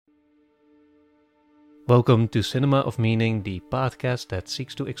Welcome to Cinema of Meaning, the podcast that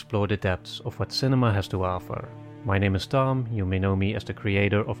seeks to explore the depths of what cinema has to offer. My name is Tom, you may know me as the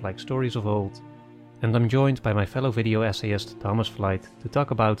creator of Like Stories of Old, and I'm joined by my fellow video essayist Thomas Flight to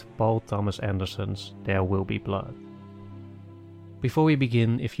talk about Paul Thomas Anderson's There Will Be Blood. Before we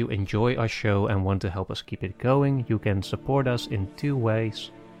begin, if you enjoy our show and want to help us keep it going, you can support us in two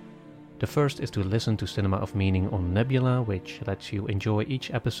ways. The first is to listen to Cinema of Meaning on Nebula, which lets you enjoy each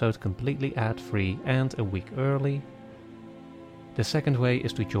episode completely ad-free and a week early. The second way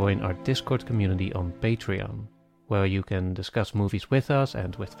is to join our Discord community on Patreon, where you can discuss movies with us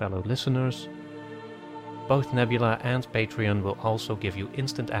and with fellow listeners. Both Nebula and Patreon will also give you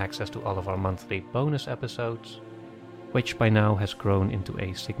instant access to all of our monthly bonus episodes, which by now has grown into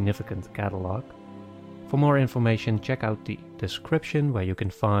a significant catalog. For more information, check out the description where you can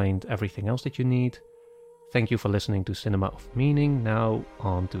find everything else that you need. Thank you for listening to Cinema of Meaning. Now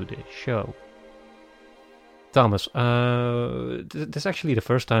on to the show. Thomas, this is actually the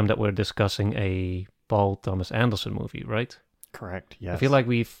first time that we're discussing a Paul Thomas Anderson movie, right? Correct, yes. I feel like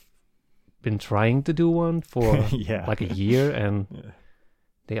we've been trying to do one for like a year, and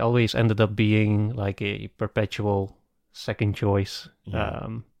they always ended up being like a perpetual second choice.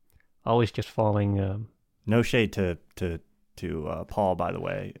 Always just falling... No shade to Paul, by the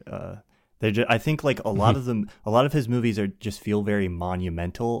way. I think like a lot of them, a lot of his movies just feel very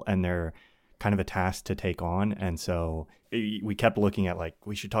monumental, and they're kind of a task to take on. And so we kept looking at like,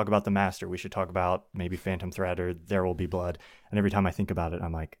 we should talk about The Master, we should talk about maybe Phantom Thread or There Will Be Blood. And every time I think about it,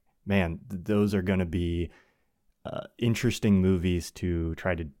 I'm like, man, those are going to be interesting movies to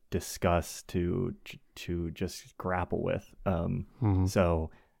try to discuss, to just grapple with.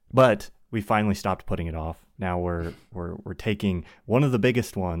 But we finally stopped putting it off. Now we're taking one of the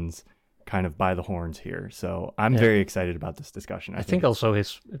biggest ones kind of by the horns here. So I'm very excited about this discussion. I think also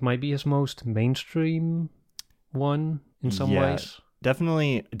it might be his most mainstream one in some ways.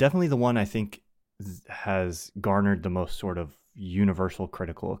 Definitely the one I think has garnered the most sort of universal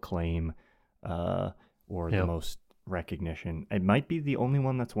critical acclaim or the most recognition. It might be the only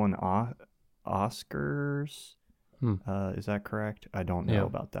one that's won Oscars. Is that correct? I don't know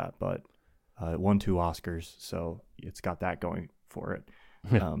about that, but it won 2 Oscars, so it's got that going for it.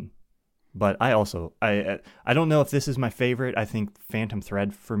 But I don't know if this is my favorite. I think Phantom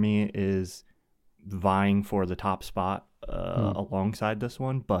Thread for me is vying for the top spot alongside this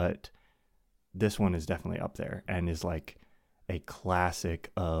one, but this one is definitely up there and is like a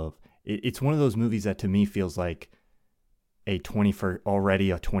classic of... It's one of those movies that to me feels like already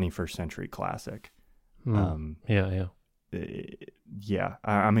a 21st century classic. I'm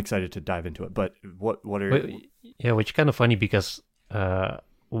excited to dive into it. But what are which kind of funny because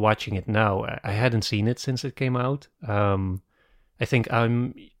watching it now, I hadn't seen it since it came out. I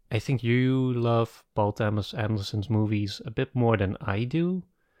think you love Paul Thomas Anderson's movies a bit more than I do.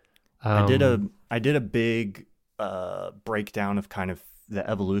 I did a big breakdown of kind of the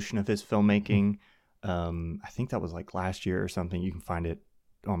evolution of his filmmaking. I think that was like last year or something. You can find it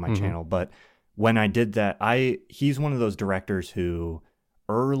on my channel, but when I did that, he's one of those directors who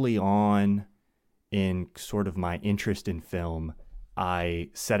early on in sort of my interest in film,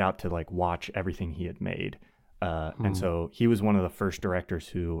 I set out to like watch everything he had made. And so he was one of the first directors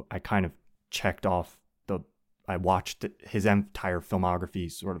who I kind of checked off I watched his entire filmography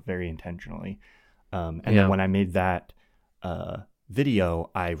sort of very intentionally. Then when I made that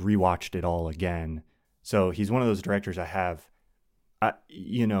video, I rewatched it all again. So he's one of those directors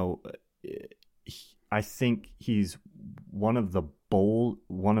I think he's one of a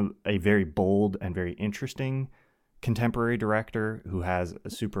very bold and very interesting contemporary director who has a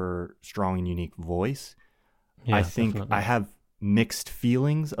super strong and unique voice. Yeah, I think definitely. I have mixed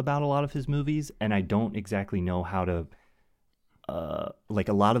feelings about a lot of his movies, and I don't exactly know how to like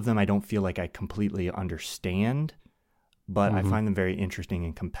a lot of them I don't feel like I completely understand, but I find them very interesting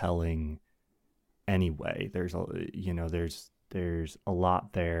and compelling anyway. There's a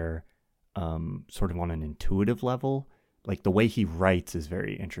lot there. Sort of on an intuitive level, like the way he writes is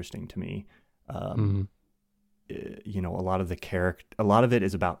very interesting to me. A lot of it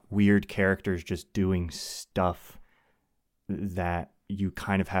is about weird characters just doing stuff that you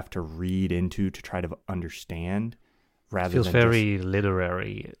kind of have to read into to try to understand. It feels very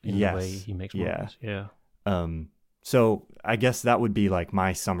literary in the way he makes movies. Yeah. So I guess that would be like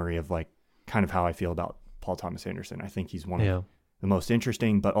my summary of like kind of how I feel about Paul Thomas Anderson. I think he's one of the most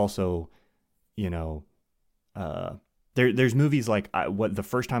interesting, but also, there's movies like the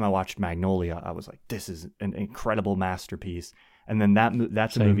first time I watched Magnolia, I was like, this is an incredible masterpiece. And then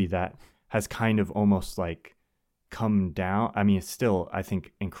that's a movie that has kind of almost like come down. I mean, it's still, I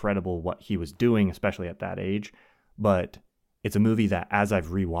think, incredible what he was doing, especially at that age. But it's a movie that, as I've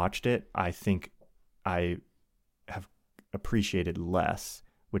rewatched it, I think I have appreciated less,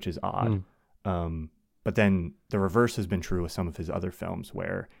 which is odd. But then the reverse has been true with some of his other films,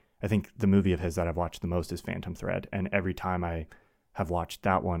 where I think the movie of his that I've watched the most is Phantom Thread. And every time I have watched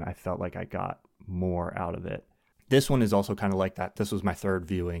that one, I felt like I got more out of it. This one is also kind of like that. This was my third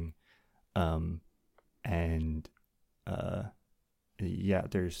viewing. Yeah,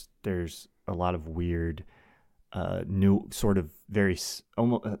 there's a lot of weird, new sort of very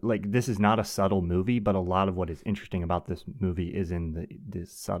almost like, this is not a subtle movie, but a lot of what is interesting about this movie is in the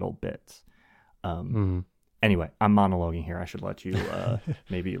subtle bits. Anyway, I'm monologuing here. I should let you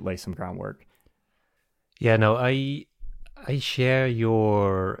maybe lay some groundwork. Yeah, no, I share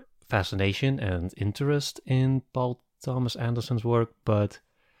your fascination and interest in Paul Thomas Anderson's work, but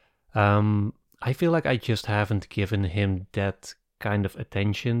I feel like I just haven't given him that kind of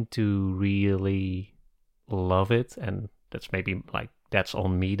attention to really love it, and that's maybe like, that's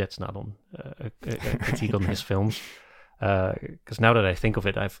on me. That's not on a critique on his films. Because now that I think of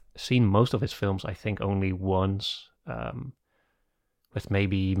it, I've seen most of his films, I think, only once, with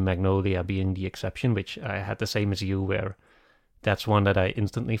maybe Magnolia being the exception, which I had the same as you, where that's one that I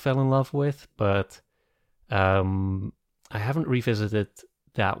instantly fell in love with. But I haven't revisited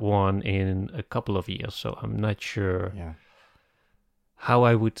that one in a couple of years, so I'm not sure how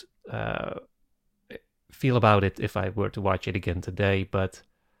I would feel about it if I were to watch it again today. But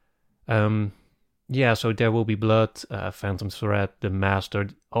yeah, so There Will Be Blood, Phantom Thread, The Master,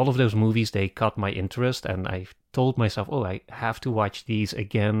 all of those movies, they caught my interest, and I told myself, oh, I have to watch these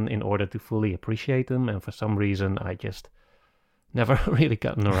again in order to fully appreciate them, and for some reason I just never really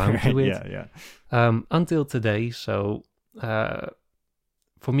gotten around to it. Until today. So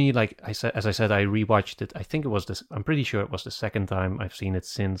for me, like I said, as I said, I rewatched it. I think it was this. I'm pretty sure it was the second time I've seen it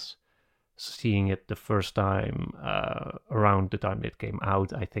since seeing it the first time around the time it came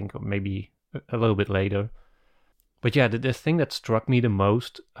out. I think, or maybe a little bit later. But yeah, the thing that struck me the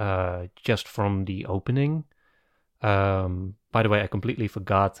most, just from the opening. By the way, I completely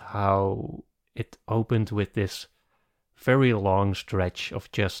forgot how it opened with this very long stretch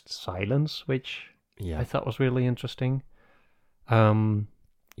of just silence, which I thought was really interesting.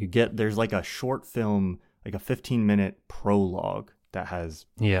 There's like a short film, like a 15-minute prologue that has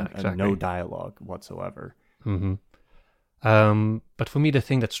no dialogue whatsoever. But for me, the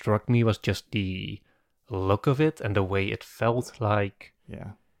thing that struck me was just the look of it and the way it felt like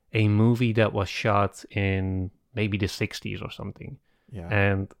a movie that was shot in maybe the 60s or something.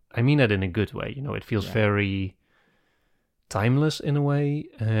 And I mean that in a good way. You know, it feels very timeless in a way,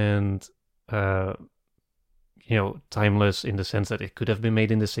 and you know, timeless in the sense that it could have been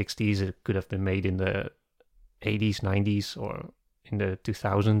made in the 60s, it could have been made in the 80s, 90s, or in the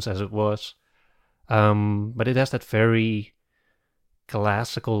 2000s as it was. But it has that very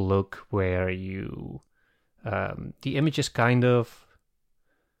classical look where you, the image is kind of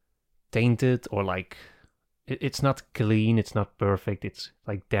tainted, or like, it's not clean, it's not perfect, it's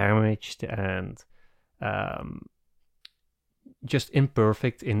like damaged and just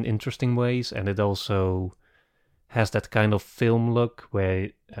imperfect in interesting ways. And it also has that kind of film look where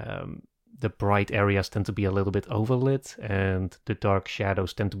the bright areas tend to be a little bit overlit and the dark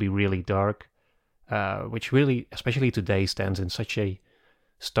shadows tend to be really dark. Which really, especially today, stands in such a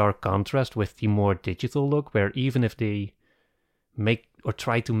stark contrast with the more digital look, where even if they make or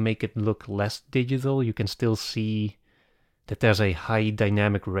try to make it look less digital, you can still see that there's a high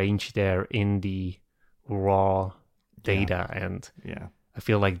dynamic range there in the raw data. And I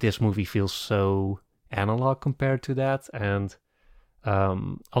feel like this movie feels so analog compared to that, and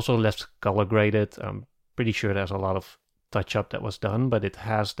also less color graded. I'm pretty sure there's a lot of touch up that was done, but it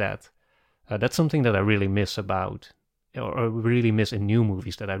has that. That's something that I really miss about, or really miss in new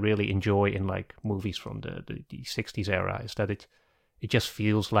movies that I really enjoy in like movies from the 60s era, is that it just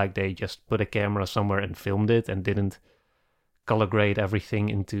feels like they just put a camera somewhere and filmed it and didn't color grade everything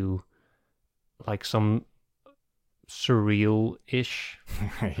into like some surreal-ish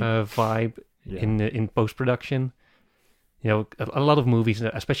vibe in post-production. You know, a lot of movies,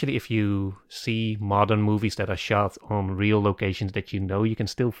 especially if you see modern movies that are shot on real locations that you know, you can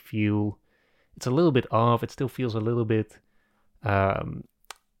still feel it's a little bit off. It still feels a little bit,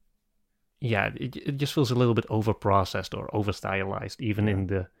 it just feels a little bit over-processed or over-stylized, even in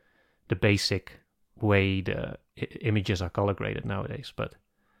the basic way the images are color graded nowadays. But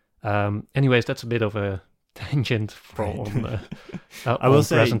anyways, that's a bit of a tangent from I will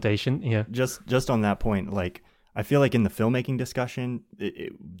say, presentation. Yeah, just on that point, like, I feel like in the filmmaking discussion,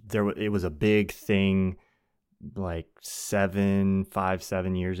 it was a big thing like 7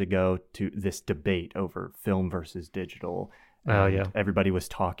 years ago to this debate over film versus digital. And everybody was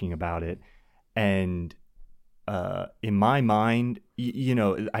talking about it. And in my mind,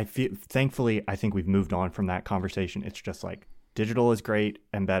 I feel, thankfully, I think we've moved on from that conversation. It's just like digital is great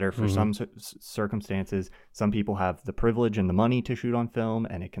and better for some circumstances. Some people have the privilege and the money to shoot on film,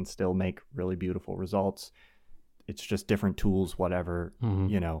 and it can still make really beautiful results. It's just different tools, whatever,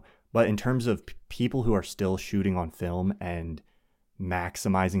 But in terms of people who are still shooting on film and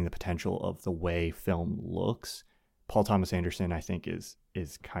maximizing the potential of the way film looks, Paul Thomas Anderson, I think, is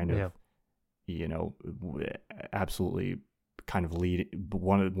kind of, absolutely kind of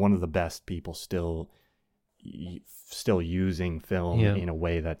one of the best people still using film in a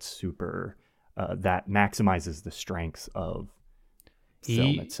way that's super that maximizes the strengths of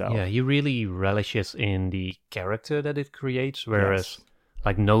film itself. Yeah, he really relishes in the character that it creates, whereas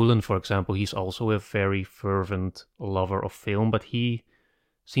like Nolan, for example, he's also a very fervent lover of film, but he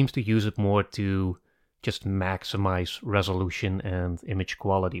seems to use it more to just maximize resolution and image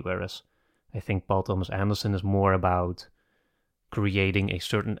quality, whereas I think Paul Thomas Anderson is more about creating a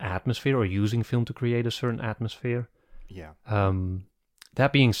certain atmosphere or using film to create a certain atmosphere. Yeah.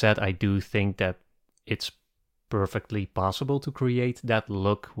 That being said, I do think that it's perfectly possible to create that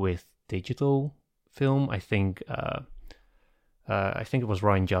look with digital film. I think it was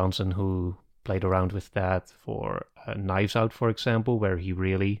Rian Johnson who played around with that for Knives Out, for example, where he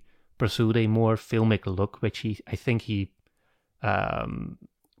really pursued a more filmic look, which I think he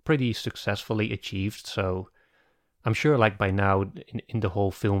pretty successfully achieved. So I'm sure like by now in the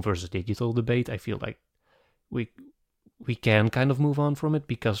whole film versus digital debate, I feel like we can kind of move on from it,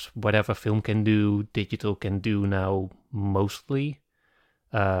 because whatever film can do, digital can do now mostly,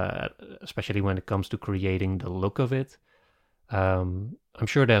 especially when it comes to creating the look of it. I'm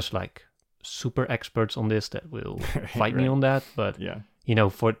sure there's like super experts on this that will fight me on that, but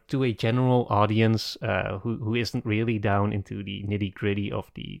to a general audience who isn't really down into the nitty gritty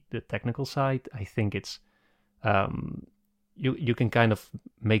of the technical side, I think it's you can kind of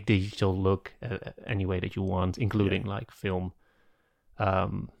make digital look any way that you want, including like film.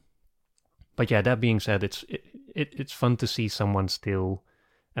 But yeah, that being said, it's fun to see someone still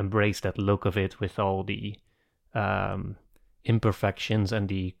embrace that look of it with all the imperfections and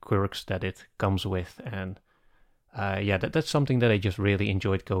the quirks that it comes with. And that's something that I just really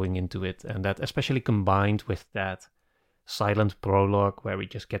enjoyed going into it, and that especially combined with that silent prologue where we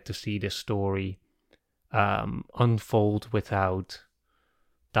just get to see this story unfold without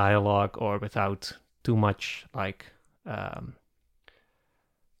dialogue or without too much like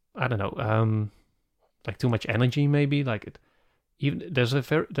like too much energy, maybe. Like even there's a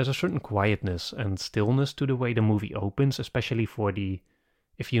certain quietness and stillness to the way the movie opens, especially for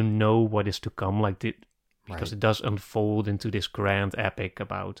if you know what is to come, because it does unfold into this grand epic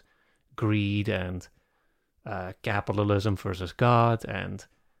about greed and capitalism versus God and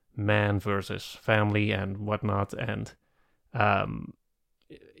man versus family and whatnot. And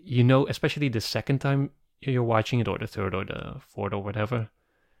especially the second time you're watching it, or the third or the fourth or whatever,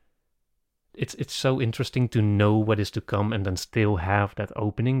 it's so interesting to know what is to come and then still have that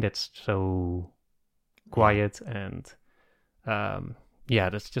opening that's so quiet. And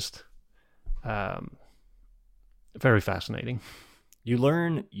that's just very fascinating. You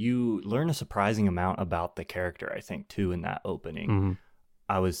learn a surprising amount about the character, I think, too, in that opening. Mm-hmm.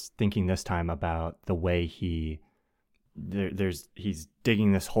 I was thinking this time about the way he's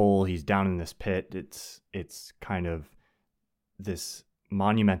digging this hole, he's down in this pit. It's kind of this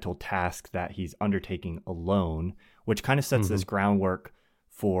monumental task that he's undertaking alone, which kind of sets this groundwork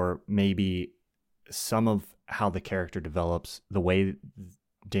for maybe some of how the character develops, the way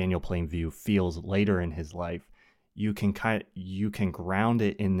Daniel Plainview feels later in his life. You can ground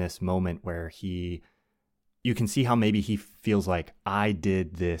it in this moment where you can see how maybe he feels like, I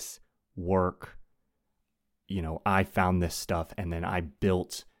did this work, I found this stuff, and then I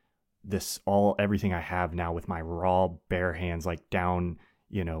built everything I have now with my raw bare hands, like down,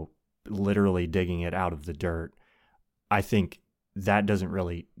 literally digging it out of the dirt. I think that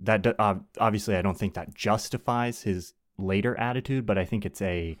obviously I don't think that justifies his later attitude, but I think it's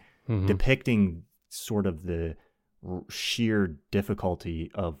depicting sort of the sheer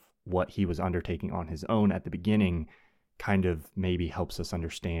difficulty of what he was undertaking on his own at the beginning, kind of maybe helps us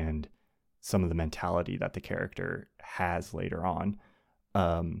understand some of the mentality that the character has later on.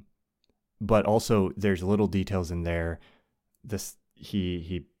 But also there's little details in there.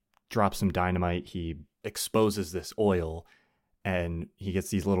 He drops some dynamite, he exposes this oil, and he gets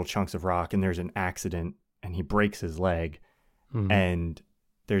these little chunks of rock, and there's an accident and he breaks his leg. And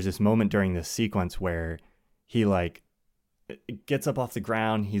there's this moment during this sequence where he like gets up off the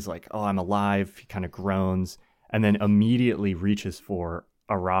ground. He's like, oh, I'm alive. He kind of groans and then immediately reaches for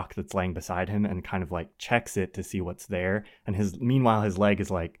a rock that's laying beside him and kind of like checks it to see what's there. And meanwhile, his leg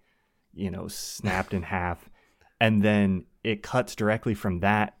is like, snapped in half. And then it cuts directly from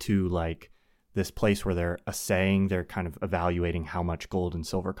that to like this place where they're kind of evaluating how much gold and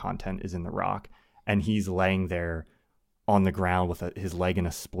silver content is in the rock. And he's laying there on the ground with his leg in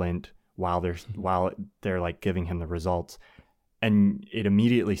a splint while they're like giving him the results. And it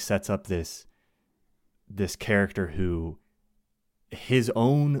immediately sets up this character who his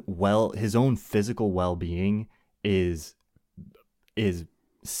own physical well-being is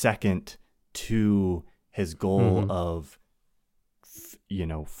second to his goal of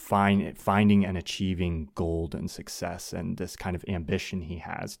finding and achieving gold and success and this kind of ambition he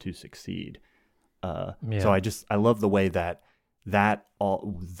has to succeed. So I love the way that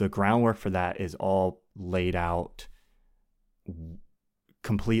all the groundwork for that is all laid out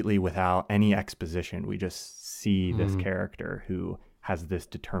completely without any exposition. We just see this character who has this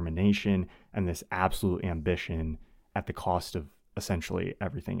determination and this absolute ambition at the cost of essentially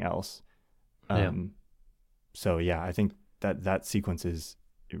everything else. So yeah, I think that sequence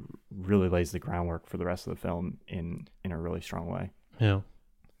really lays the groundwork for the rest of the film in a really strong way. Yeah.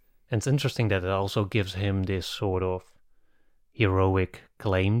 And it's interesting that it also gives him this sort of heroic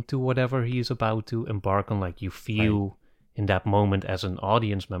claim to whatever he's about to embark on. Like you feel in that moment as an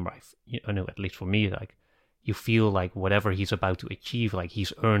audience member, I know at least for me, like you feel like whatever he's about to achieve, like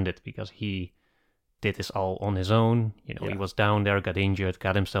he's earned it because he did this all on his own. He was down there, got injured,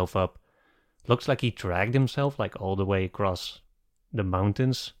 got himself up. Looks like he dragged himself like all the way across the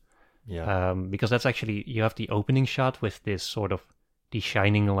mountains. Yeah. Because that's actually, you have the opening shot with this sort of the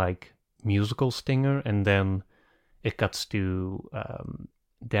shining like musical stinger, and then it cuts to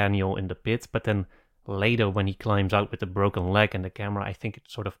Daniel in the pit. But then later when he climbs out with a broken leg and the camera, I think it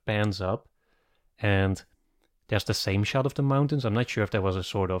sort of pans up and there's the same shot of the mountains. I'm not sure if there was a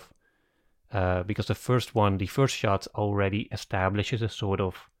sort of because the first shot already establishes a sort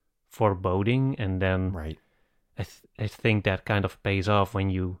of foreboding, and then I think that kind of pays off when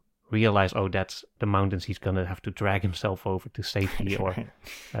you realize, oh, that's the mountains he's gonna have to drag himself over to safety or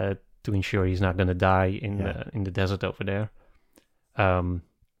to ensure he's not gonna die in the desert over there.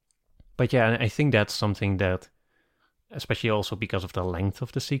 But yeah, I think that's something that, especially also because of the length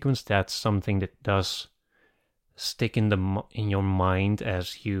of the sequence, that's something that does stick in your mind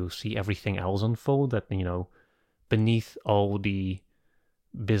as you see everything else unfold. That beneath all the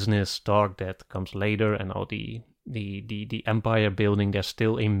business talk that comes later and all the empire building, there's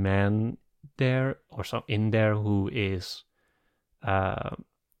still a man there or some in there who is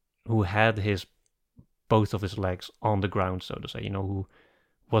who had both of his legs on the ground, so to say, who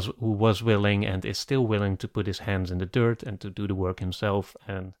was willing and is still willing to put his hands in the dirt and to do the work himself.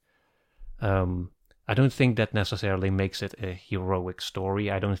 And I don't think that necessarily makes it a heroic story.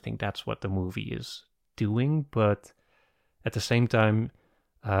 I don't think that's what the movie is doing, but at the same time,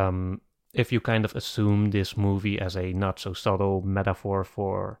 if you kind of assume this movie as a not so subtle metaphor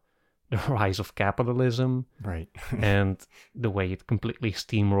for the rise of capitalism, right, and the way it completely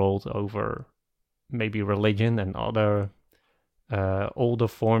steamrolled over maybe religion and other older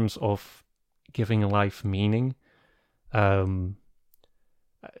forms of giving life meaning, I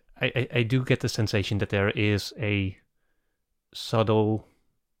do get the sensation that there is a subtle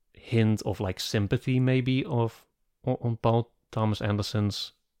hint of like sympathy maybe on Paul Thomas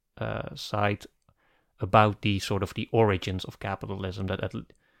Anderson's side about the sort of the origins of capitalism,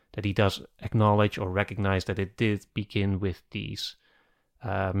 that he does acknowledge or recognize that it did begin with these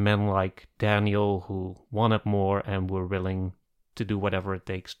men like Daniel who wanted more and were willing to do whatever it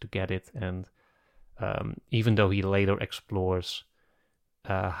takes to get it. And even though he later explores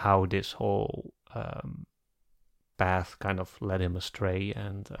how this whole path kind of led him astray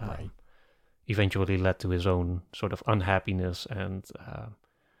and eventually led to his own sort of unhappiness and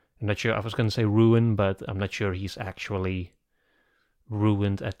I'm not sure, I was going to say ruin, but I'm not sure he's actually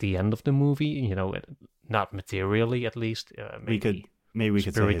ruined at the end of the movie, not materially at least. Maybe we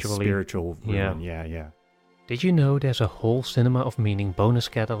could say his spiritual ruin. Yeah. Did you know there's a whole Cinema of Meaning bonus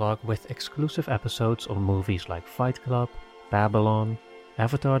catalog with exclusive episodes on movies like Fight Club, Babylon,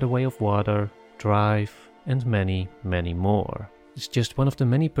 Avatar: The Way of Water, Drive, and many, many more. It's just one of the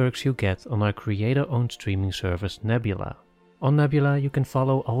many perks you get on our creator-owned streaming service Nebula. On Nebula, you can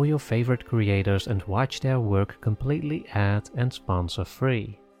follow all your favorite creators and watch their work completely ad and sponsor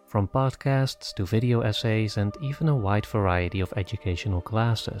free. from podcasts to video essays and even a wide variety of educational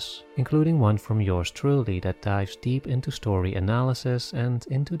classes, including one from yours truly that dives deep into story analysis and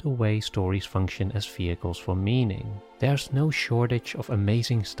into the way stories function as vehicles for meaning. There's no shortage of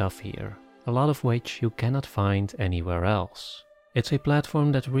amazing stuff here, a lot of which you cannot find anywhere else. It's a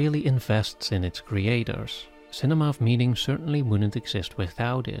platform that really invests in its creators. Cinema of Meaning certainly wouldn't exist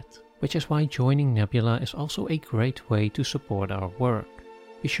without it, which is why joining Nebula is also a great way to support our work.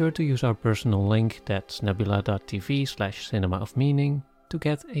 Be sure to use our personal link, that's nebula.tv/cinemaofmeaning, to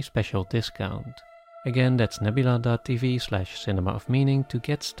get a special discount. Again, that's nebula.tv/cinemaofmeaning to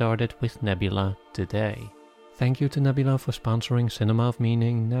get started with Nebula today. Thank you to Nebula for sponsoring Cinema of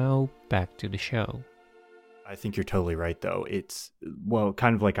Meaning. Now, back to the show. I think you're totally right, though. It's, well,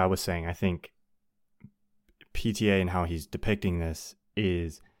 kind of like I was saying, I think PTA and how he's depicting this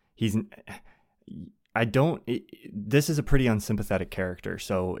is, this is a pretty unsympathetic character,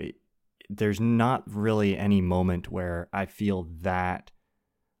 so there's not really any moment where I feel that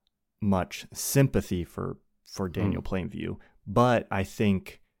much sympathy for Daniel Plainview, but I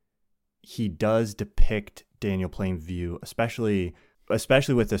think he does depict Daniel Plainview, especially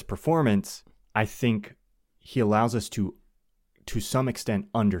with this performance. I think he allows us to some extent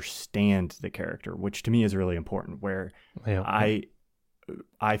understand the character, which to me is really important, where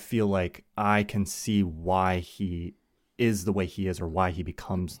I feel like I can see why he is the way he is, or why he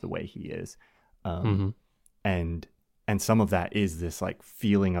becomes the way he is. And some of that is this like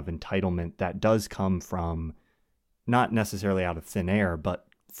feeling of entitlement that does come from, not necessarily out of thin air, but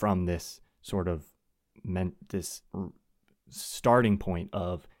from this sort of this starting point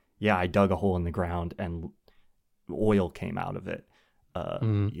of, yeah, I dug a hole in the ground and oil came out of it.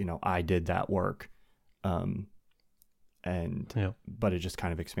 I did that work. But it just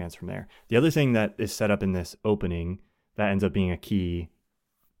kind of expands from there. The other thing that is set up in this opening that ends up being a key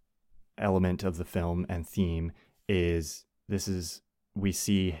element of the film and theme is we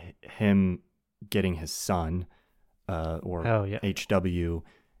see him getting his son, HW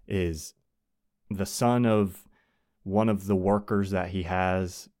is the son of one of the workers that he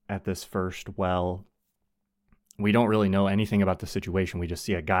has at this first well. We don't really know anything about the situation. We just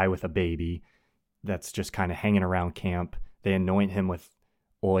see a guy with a baby that's just kind of hanging around camp. They anoint him with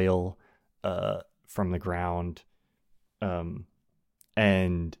oil from the ground.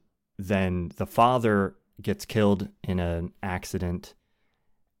 And then the father gets killed in an accident,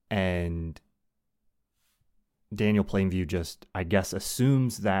 and Daniel Plainview just, I guess,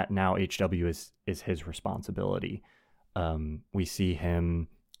 assumes that now HW is his responsibility. We see him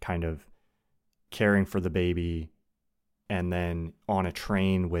kind of caring for the baby, and then on a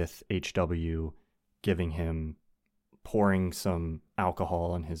train with HW, pouring some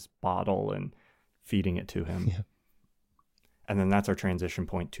alcohol in his bottle and feeding it to him. Yeah. And then that's our transition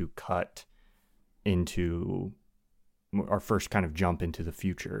point to cut into our first kind of jump into the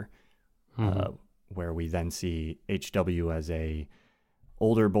future, where we then see HW as a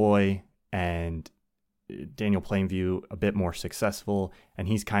older boy and Daniel Plainview a bit more successful, and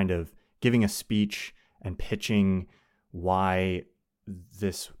he's kind of giving a speech and pitching why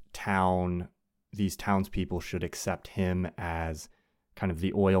these townspeople should accept him as kind of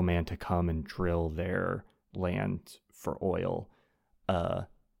the oil man to come and drill their land for oil.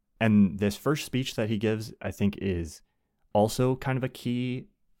 And this first speech that he gives, I think, is also kind of a key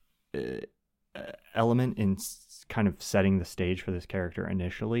element in kind of setting the stage for this character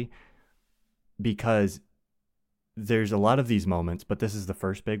initially, because there's a lot of these moments, but this is the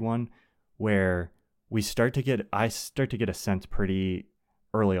first big one where I start to get a sense pretty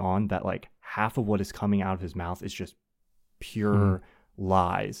early on that like half of what is coming out of his mouth is just pure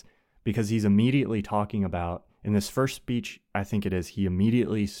lies, because he's immediately talking about, in this first speech, I think it is, he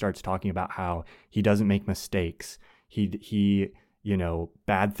immediately starts talking about how he doesn't make mistakes. He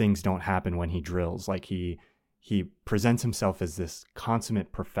bad things don't happen when he drills. Like he presents himself as this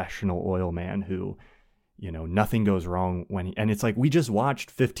consummate professional oil man who, nothing goes wrong and it's like, we just watched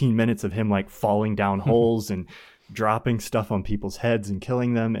 15 minutes of him like falling down holes and dropping stuff on people's heads and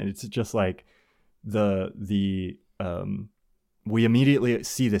killing them. And it's just like we immediately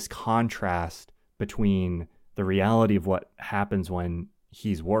see this contrast between the reality of what happens when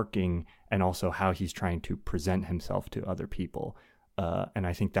he's working and also how he's trying to present himself to other people. And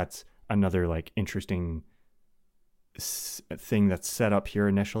I think that's another like interesting thing that's set up here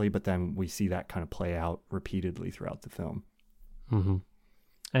initially, but then we see that kind of play out repeatedly throughout the film. Mm-hmm.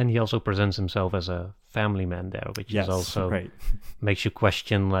 And he also presents himself as a family man there, which is also right. Makes you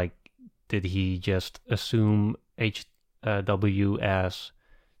question, like, did he just assume HW as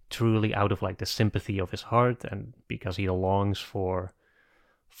truly out of like the sympathy of his heart and because he longs for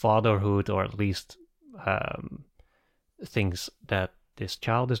fatherhood, or at least thinks that this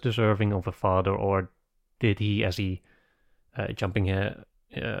child is deserving of a father, or did he, as he jumping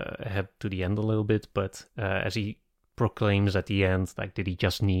ahead to the end a little bit, but as he proclaims at the end, like, did he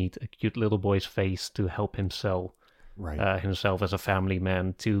just need a cute little boy's face to help himself, himself as a family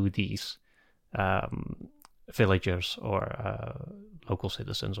man to these villagers or local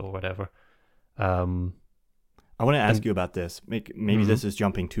citizens or whatever? I want to ask you about this. Maybe this is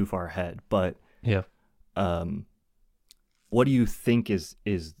jumping too far ahead, but yeah. What do you think is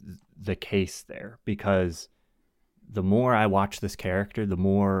the case there? Because the more I watch this character, the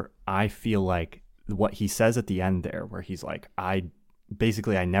more I feel like what he says at the end there, where he's like, I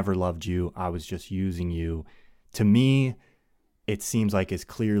never loved you. I was just using you. To me, it seems like it's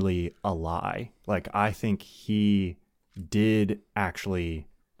clearly a lie. Like, I think he did actually,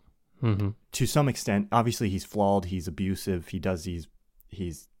 to some extent, obviously he's flawed, he's abusive, he does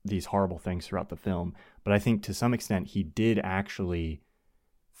these horrible things throughout the film. But I think to some extent he did actually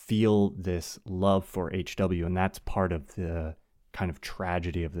feel this love for HW, and that's part of the kind of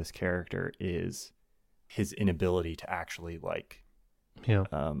tragedy of this character, is his inability to actually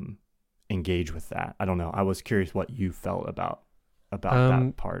engage with that. I don't know. I was curious what you felt about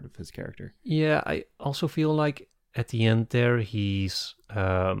that part of his character. Yeah, I also feel like at the end there, he's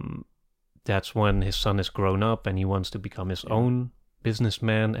that's when his son is grown up and he wants to become his own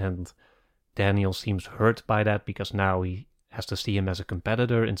businessman, and Daniel seems hurt by that because now he has to see him as a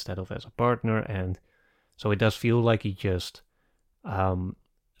competitor instead of as a partner, and so it does feel like he just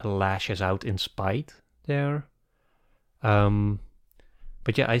lashes out in spite there.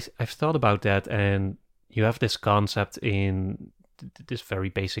 But yeah, I've thought about that, and you have this concept in this very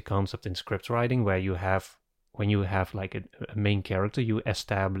basic concept in script writing, where when you have like a main character, you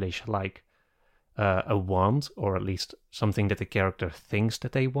establish like a want, or at least something that the character thinks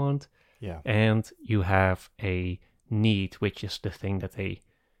that they want. Yeah. And you have a need, which is the thing that they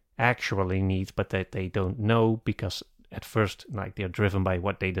actually need, but that they don't know, because at first, like, they're driven by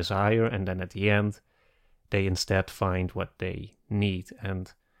what they desire, and then at the end, they instead find what they need.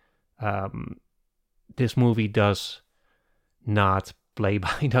 And this movie does not play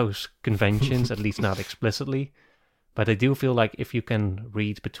by those conventions, at least not explicitly. But I do feel like if you can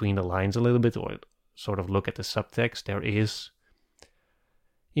read between the lines a little bit, or sort of look at the subtext, there is,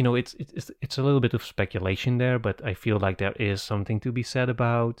 it's a little bit of speculation there, but I feel like there is something to be said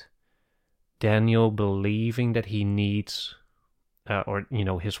about Daniel believing that he needs,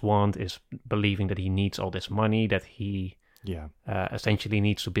 his want is believing that he needs all this money, that he essentially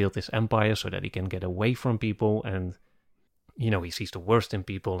needs to build this empire so that he can get away from people. And, he sees the worst in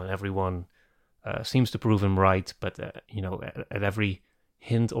people, and everyone seems to prove him right. But, at every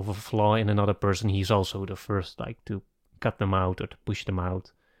hint of a flaw in another person, he's also the first, to cut them out or to push them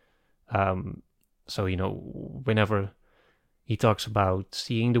out. So, whenever he talks about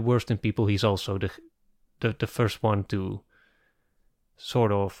seeing the worst in people, he's also the first one to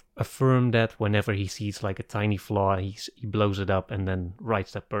sort of affirm that whenever he sees like a tiny flaw, he blows it up and then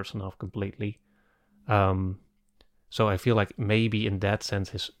writes that person off completely. So I feel like maybe in that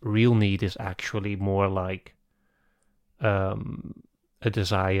sense, his real need is actually more like a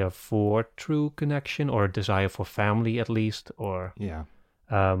desire for true connection, or a desire for family at least, or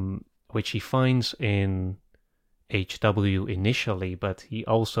which he finds in HW initially, but he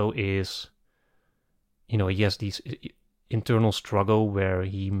also is, he has these internal struggle where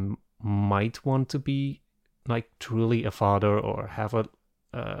he might want to be like truly a father or have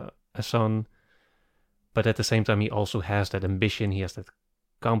a son, but at the same time he also has that ambition, he has that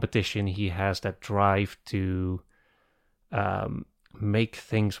competition, he has that drive to make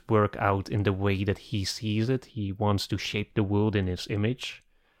things work out in the way that he sees it. He wants to shape the world in his image.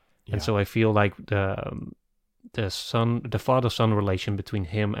 And so I feel like the father-son relation between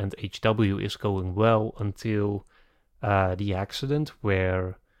him and HW is going well until the accident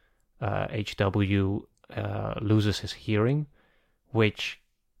where HW loses his hearing, which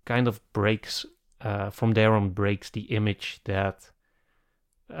kind of breaks, from there on, breaks the image that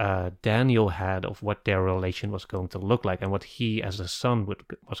Daniel had of what their relation was going to look like and what he as a son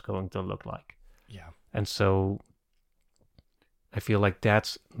was going to look like. Yeah. And so I feel like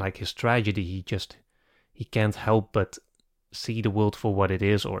that's like his tragedy. He can't help but see the world for what it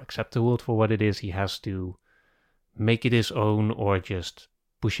is, or accept the world for what it is. He has to make it his own, or just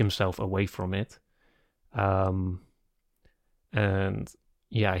push himself away from it. And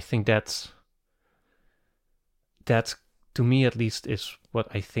yeah, I think that's to me at least is what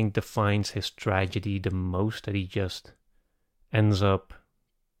I think defines his tragedy the most, that he just ends up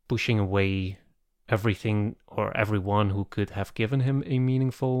pushing away everything or everyone who could have given him a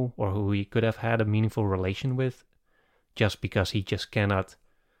meaningful, or who he could have had a meaningful relation with, just because he just cannot.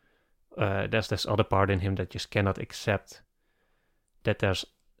 There's this other part in him that just cannot accept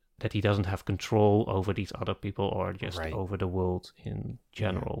that he doesn't have control over these other people, or just over the world in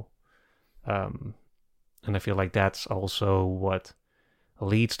general. And I feel like that's also what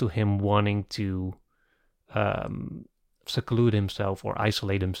leads to him wanting to seclude himself or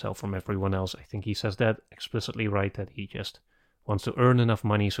isolate himself from everyone else. I think he says that explicitly, right? That he just wants to earn enough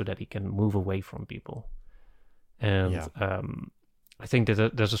money so that he can move away from people. And I think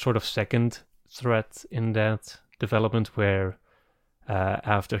that there's a sort of second thread in that development where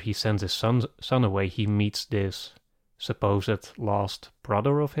after he sends his son away, he meets this supposed lost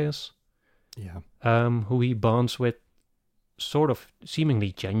brother of his, who he bonds with sort of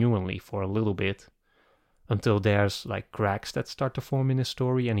seemingly genuinely for a little bit, until there's like cracks that start to form in his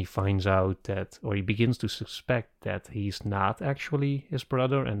story, and he finds out that, or he begins to suspect that he's not actually his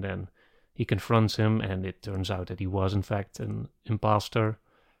brother, and then he confronts him, and it turns out that he was in fact an imposter.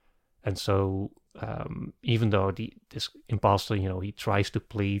 And so even though this imposter, he tries to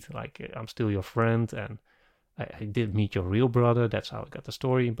plead like, I'm still your friend, and I did meet your real brother, that's how I got the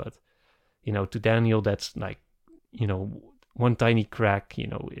story, but to Daniel, that's like, one tiny crack,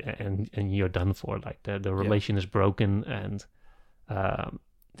 and you're done for. Like the relation is broken, and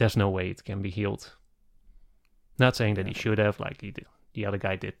there's no way it can be healed. Not saying that he should have, like he did. The other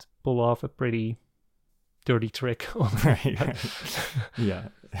guy did pull off a pretty dirty trick. Right. Yeah.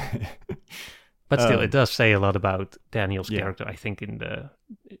 But still, it does say a lot about Daniel's character, I think, in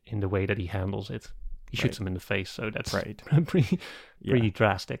the way that he handles it. He shoots him in the face, so that's pretty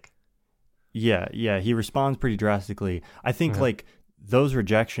drastic. Yeah, he responds pretty drastically. I think like those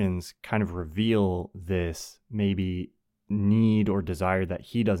rejections kind of reveal this maybe need or desire that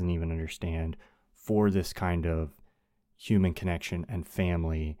he doesn't even understand for this kind of human connection and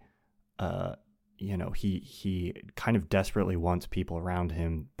family. He kind of desperately wants people around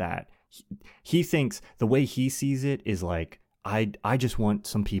him that he thinks the way he sees it is like, I just want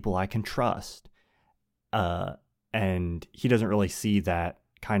some people I can trust. And he doesn't really see that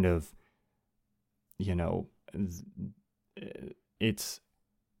kind of,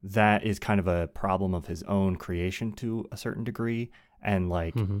 that is kind of a problem of his own creation to a certain degree. And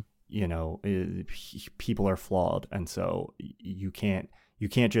like, people are flawed. And so you can't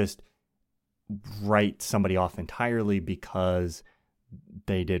just write somebody off entirely because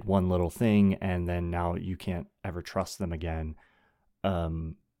they did one little thing and then now you can't ever trust them again.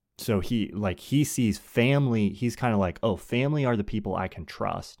 So he sees family. He's kind of like, oh, family are the people I can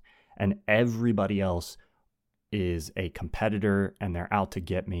trust, and everybody else is a competitor and they're out to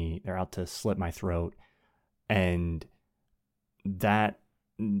get me. They're out to slit my throat. And that,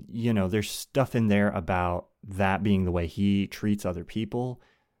 there's stuff in there about that being the way he treats other people.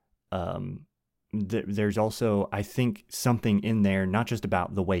 There's also, I think, something in there, not just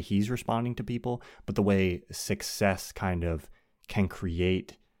about the way he's responding to people, but the way success kind of can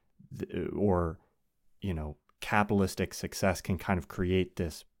create, capitalistic success can kind of create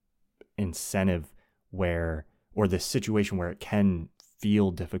this incentive or this situation where it can feel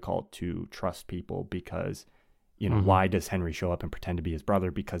difficult to trust people because, why does Henry show up and pretend to be his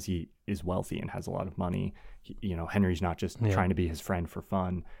brother? Because he is wealthy and has a lot of money. Henry's not just trying to be his friend for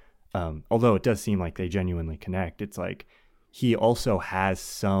fun. Although it does seem like they genuinely connect. It's like he also has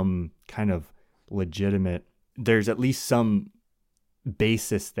some kind of there's at least some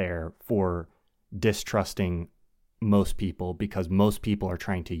basis there for distrusting most people, because most people are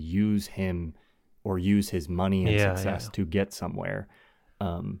trying to use him or use his money and success to get somewhere.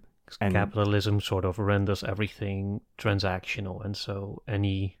 And capitalism sort of renders everything transactional, and so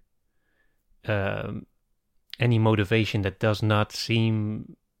any motivation that does not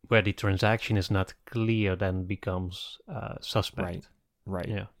seem, where the transaction is not clear, then becomes suspect. Right.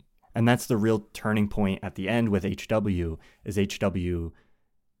 Yeah. And that's the real turning point at the end with HW, is HW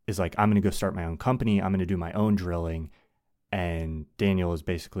is like, I'm going to go start my own company. I'm going to do my own drilling. And Daniel is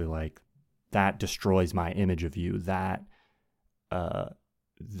basically like, that destroys my image of you. That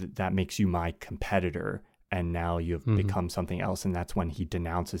that makes you my competitor. And now you've become something else. And that's when he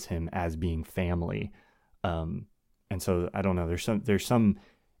denounces him as being family. And so I don't know, there's some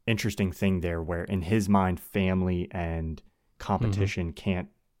interesting thing there where in his mind, family and competition can't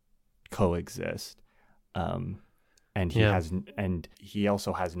coexist. And he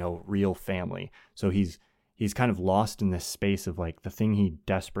also has no real family. So he's kind of lost in this space of like, the thing he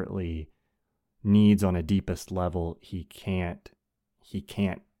desperately needs on a deepest level, he can't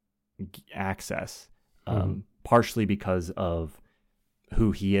access, partially because of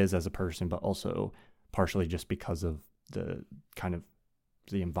who he is as a person, but also partially just because of the kind of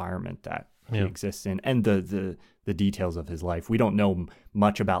the environment that he exists in, and the details of his life. We don't know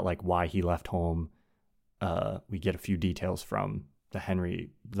much about like why he left home. We get a few details from the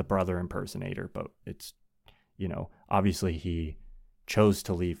Henry, the brother impersonator, but it's, obviously he chose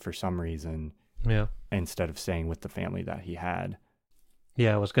to leave for some reason. Yeah. Instead of staying with the family that he had.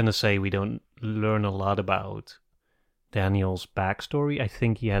 Yeah, I was gonna say we don't learn a lot about Daniel's backstory. I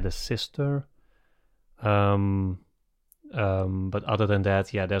think he had a sister. But other than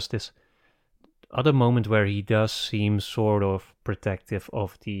that, yeah, there's this other moment where he does seem sort of protective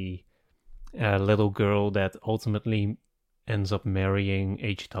of the little girl that ultimately ends up marrying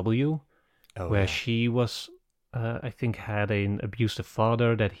HW, where she was, I think, had an abusive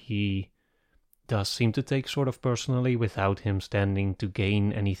father that he does seem to take sort of personally without him standing to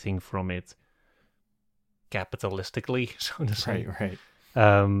gain anything from it capitalistically, so to say. Right.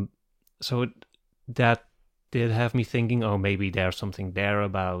 So that did have me thinking, oh, maybe there's something there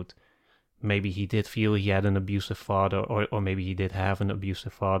about maybe he did feel he had an abusive father, or maybe he did have an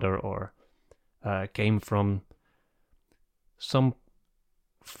abusive father, or came from some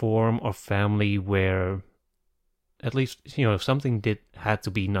form of family where at least, something had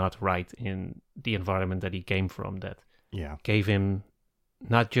to be not right in the environment that he came from, that gave him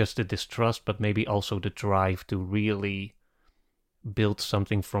not just the distrust, but maybe also the drive to really build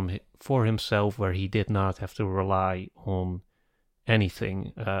something for himself where he did not have to rely on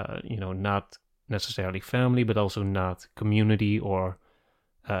anything, not necessarily family, but also not community or,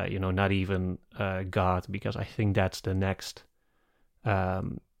 not even God, because I think that's the next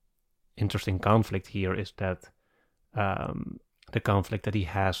interesting conflict here, is that the conflict that he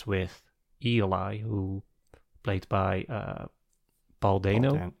has with Eli, who played by Paul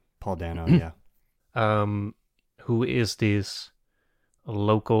Dano. Paul Dano, yeah. Who is this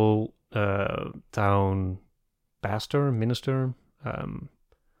local town minister. I'm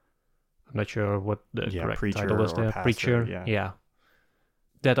not sure what the correct title is there. Pastor, preacher, yeah.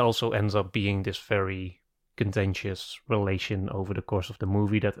 That also ends up being this very contentious relation over the course of the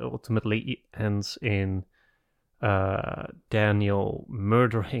movie that ultimately ends in Daniel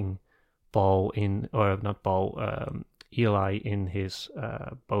murdering Eli in his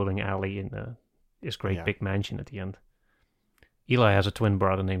bowling alley in this great big mansion at the end. Eli has a twin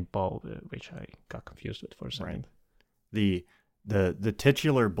brother named Paul, which I got confused with for a second. Right. The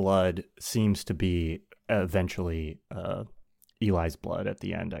titular blood seems to be eventually Eli's blood at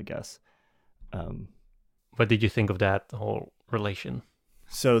the end, I guess. What did you think of that whole relation?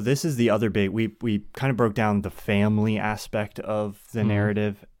 So this is the other big, we kind of broke down the family aspect of the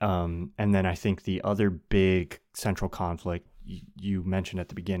narrative. And then I think the other big central conflict you mentioned at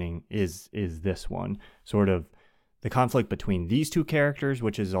the beginning is this one, sort of the conflict between these two characters,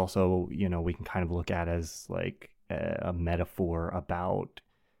 which is also, we can kind of look at as like a metaphor about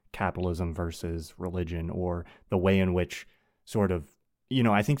capitalism versus religion, or the way in which sort of,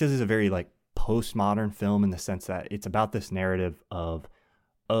 I think this is a very like postmodern film in the sense that it's about this narrative of,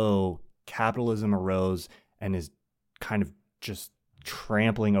 capitalism arose and is kind of just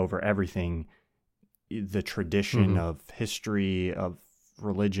trampling over everything, the tradition of history, of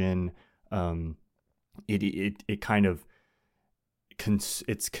religion. It kind of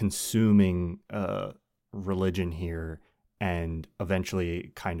it's consuming religion here, and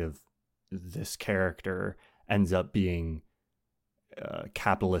eventually kind of this character ends up being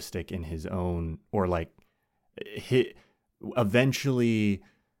capitalistic in his own, or like eventually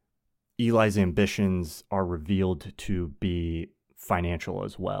Eli's ambitions are revealed to be financial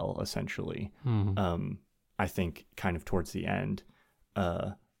as well, essentially. I think kind of towards the end.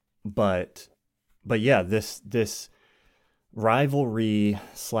 But yeah, this rivalry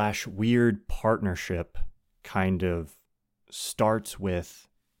 / weird partnership kind of starts with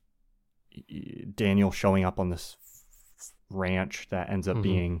Daniel showing up on this ranch that ends up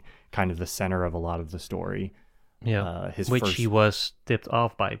being kind of the center of a lot of the story. Yeah, he was tipped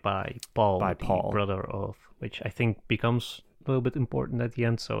off by Paul, the brother of, which I think becomes a little bit important at the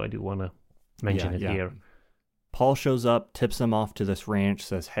end, so I do want to mention it here. Paul shows up, tips him off to this ranch,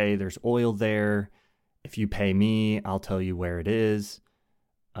 says, hey, there's oil there. If you pay me, I'll tell you where it is.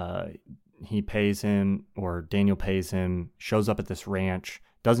 He pays him, or Daniel pays him, shows up at this ranch,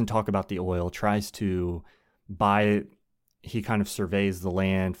 doesn't talk about the oil, tries to buy it. He kind of surveys the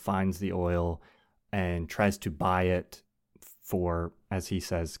land, finds the oil, and tries to buy it for, as he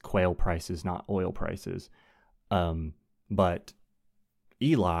says, quail prices, not oil prices. But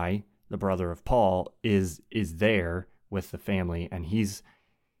Eli, the brother of Paul, is there with the family, and he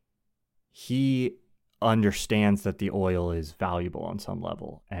understands that the oil is valuable on some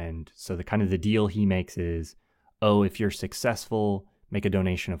level. And so the deal he makes is, oh, if you're successful, make a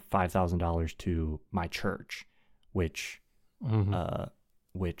donation of $5,000 to my church, which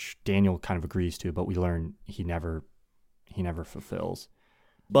Daniel kind of agrees to, but we learn he never fulfills.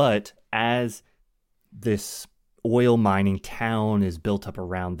 But as this oil mining town is built up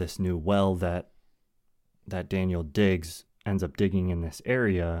around this new well that Daniel ends up digging in this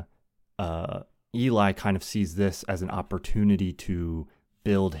area, Eli kind of sees this as an opportunity to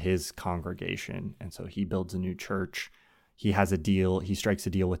build his congregation. And so he builds a new church. He strikes a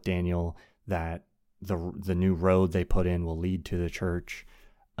deal with Daniel that the new road they put in will lead to the church.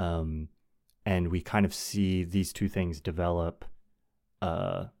 And we kind of see these two things develop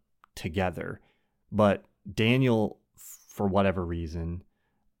together. But Daniel, for whatever reason,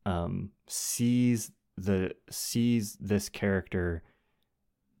 sees this character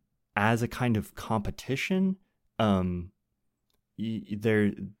as a kind of competition.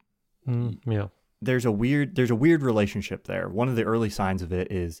 There's a weird relationship there. One of the early signs of it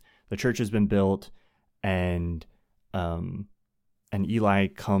is the church has been built, and Eli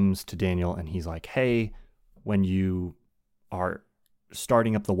comes to Daniel and he's like, hey, when you are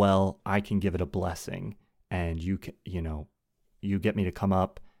starting up the well, I can give it a blessing, and you get me to come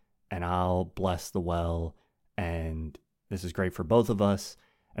up and I'll bless the well, and this is great for both of us.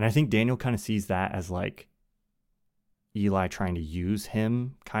 And I think Daniel kind of sees that as like Eli trying to use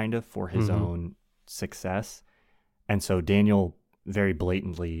him kind of for his own success. And so Daniel very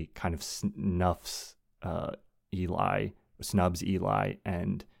blatantly kind of snubs Eli,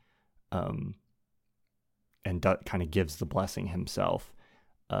 and kind of gives the blessing himself.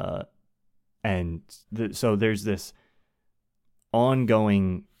 So there's this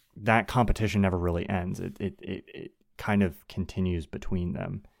ongoing, that competition never really ends. It kind of continues between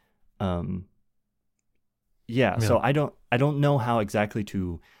them. So I don't know how exactly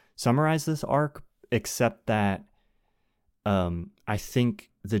to summarize this arc, except that I think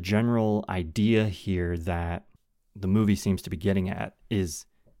the general idea here that the movie seems to be getting at is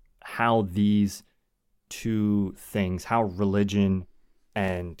how these two things, how religion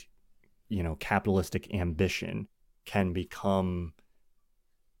and capitalistic ambition can become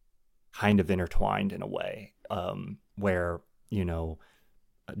kind of intertwined in a way, where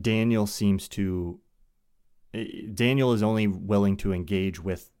Daniel is only willing to engage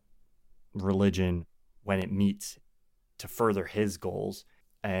with religion when it meets to further his goals,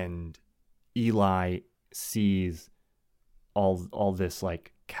 and Eli sees all this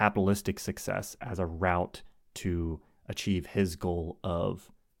like capitalistic success as a route to achieve his goal of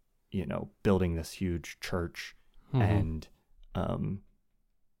building this huge church and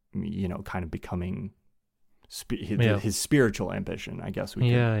kind of becoming his spiritual ambition, I guess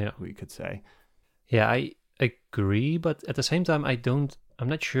we could say. Yeah, I agree, but at the same time, I'm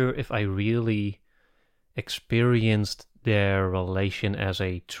not sure if I really experienced their relation as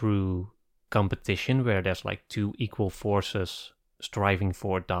a true competition where there's like two equal forces striving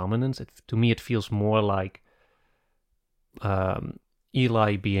for dominance. To me, it feels more like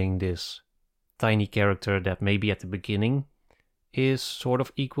Eli being this tiny character that maybe at the beginning is sort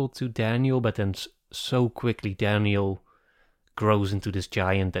of equal to Daniel, but then so quickly Daniel grows into this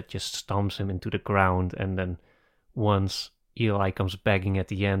giant that just stomps him into the ground, and then once Eli comes begging at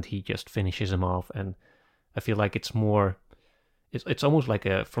the end, he just finishes him off. And I feel like it's almost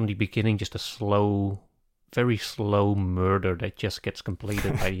like from the beginning just a very slow murder that just gets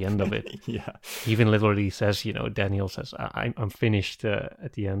completed by the end of it. Yeah, he even literally says, Daniel says, I'm finished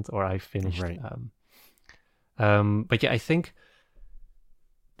at the end, or I finished. Right. But yeah, I think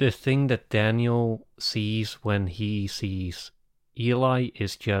the thing that Daniel sees when he sees Eli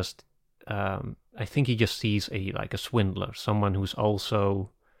is just, I think he just sees a swindler, someone who's also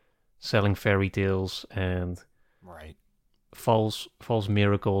selling fairy tales and false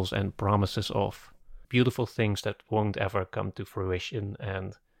miracles and promises of beautiful things that won't ever come to fruition.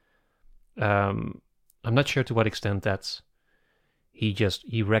 And I'm not sure to what extent that's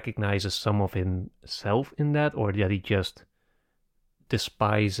he recognizes some of himself in that, or that he just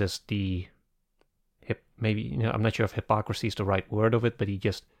despises the maybe, I'm not sure if hypocrisy is the right word of it, but he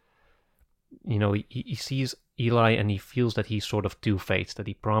just, he sees Eli and he feels that he's sort of two-faced, that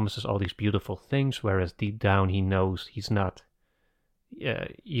he promises all these beautiful things, whereas deep down he knows he's not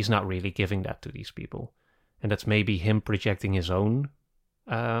really giving that to these people. And that's maybe him projecting his own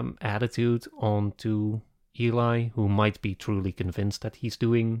attitude onto Eli, who might be truly convinced that he's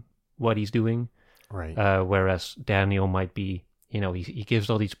doing what he's doing. Right. Whereas Daniel might be, he gives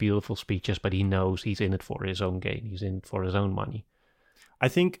all these beautiful speeches, but he knows he's in it for his own gain. He's in it for his own money. I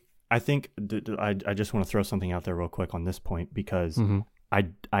think I think I just want to throw something out there real quick on this point, because Mm-hmm.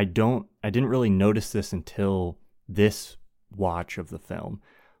 I didn't really notice this until this watch of the film,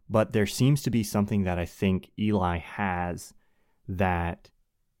 but there seems to be something that I think Eli has that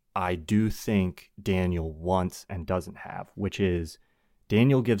I do think Daniel wants and doesn't have, which is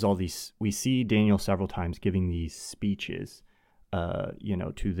Daniel gives all these, we see Daniel several times giving these speeches,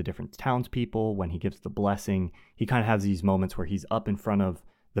 to the different townspeople. When he gives the blessing, he kind of has these moments where he's up in front of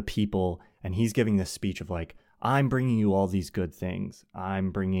the people and he's giving this speech of like, I'm bringing you all these good things.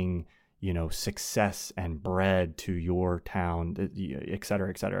 I'm bringing, success and bread to your town, et cetera,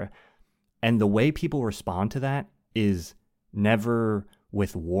 et cetera. And the way people respond to that is never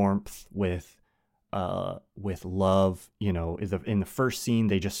with warmth, with love. In the first scene,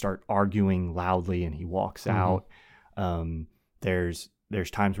 they just start arguing loudly and he walks out. There's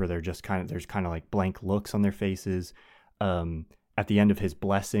times where there's kind of like blank looks on their faces. At the end of his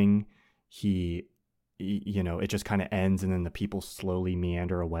blessing, it just kind of ends, and then the people slowly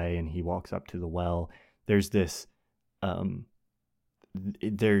meander away and he walks up to the well. There's this,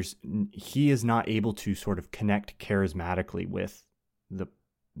 he is not able to sort of connect charismatically with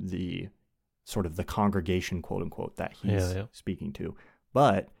the sort of the congregation, quote unquote, that he's speaking to.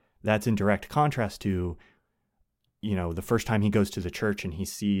 But that's in direct contrast to, the first time he goes to the church and he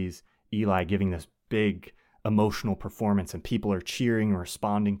sees Eli giving this big emotional performance and people are cheering and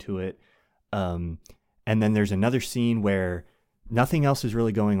responding to it. And then there's another scene where nothing else is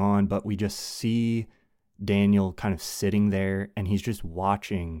really going on, but we just see Daniel kind of sitting there and he's just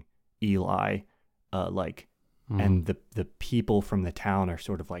watching Eli, and the people from the town are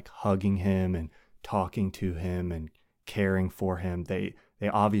sort of like hugging him and talking to him and caring for him. They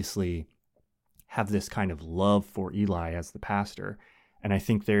obviously have this kind of love for Eli as the pastor. And I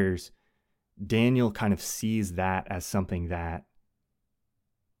think Daniel kind of sees that as something that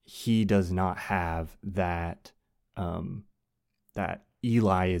he does not have, that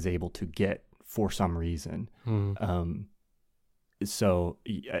Eli is able to get for some reason. So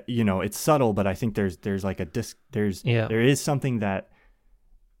it's subtle, but I think there's like there is something that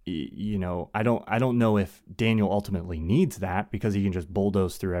I don't know if Daniel ultimately needs that, because he can just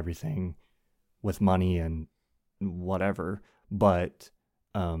bulldoze through everything with money and whatever, but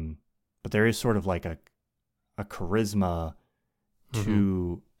there is sort of like a charisma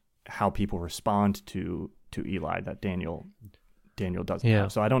to how people respond to Eli that Daniel doesn't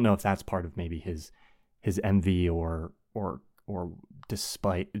have. So I don't know if that's part of maybe his envy or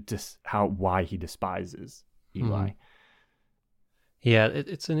despite just why he despises Eli. Yeah,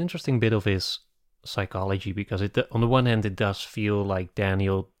 it's an interesting bit of his psychology, because on the one hand it does feel like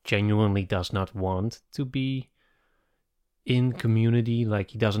Daniel genuinely does not want to be in community. Like,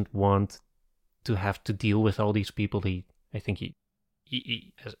 he doesn't want to have to deal with all these people. I think he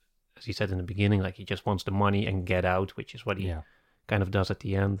as he said in the beginning, like, he just wants the money and get out, which is what he kind of does at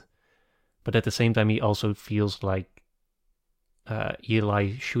the end. But at the same time, he also feels like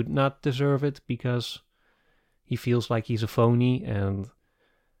Eli should not deserve it, because he feels like he's a phony. And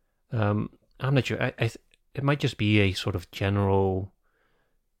I'm not sure. It might just be a sort of general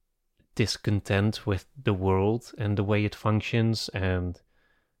discontent with the world and the way it functions, and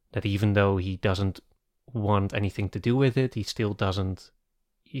that even though he doesn't want anything to do with it, he still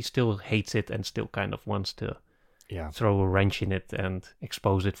hates it and still kind of wants to throw a wrench in it and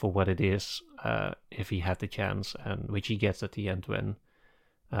expose it for what it is, if he had the chance, and which he gets at the end when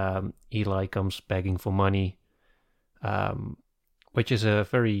Eli comes begging for money, which is a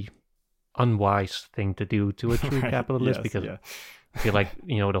very unwise thing to do to a true capitalist, because I feel like,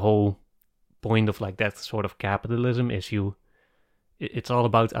 the whole point of like that sort of capitalism is it's all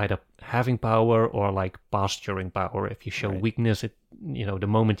about either having power or like posturing power. If you show weakness, the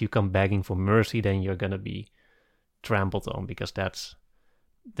moment you come begging for mercy, then you're gonna be trampled on, because that's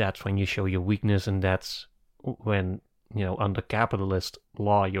when you show your weakness, and that's when, under capitalist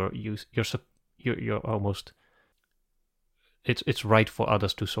law, you're almost, it's right for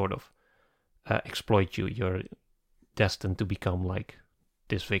others to sort of exploit you. You're destined to become like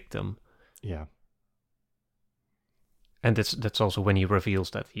this victim. Yeah. And that's also when he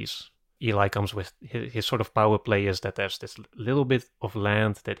reveals that Eli comes with his sort of power play is that there's this little bit of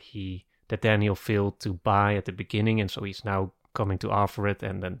land that Daniel failed to buy at the beginning, and so he's now coming to offer it.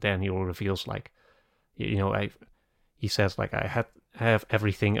 And then Daniel reveals like, he says like, I have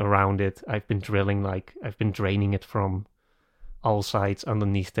everything around it. I've been draining it from all sides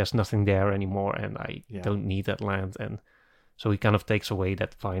underneath. There's nothing there anymore, and I don't need that land. And so he kind of takes away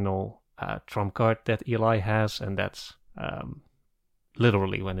that final trump card that Eli has, and that's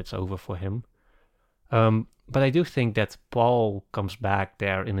literally when it's over for him. But I do think that Paul comes back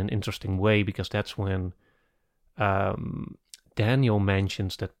there in an interesting way, because that's when Daniel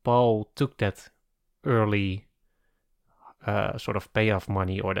mentions that Paul took that early sort of payoff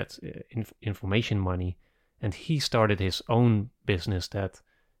money, or that information money, and he started his own business that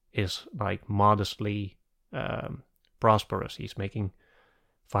is like modestly prosperous. He's making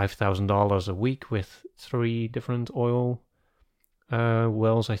 $5,000 a week with 3 different oil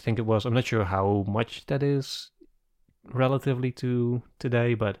wells, I think it was. I'm not sure how much that is relatively to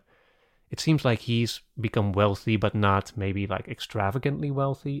today, but it seems like he's become wealthy, but not maybe like extravagantly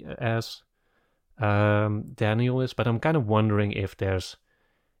wealthy as Daniel is. But I'm kind of wondering if there's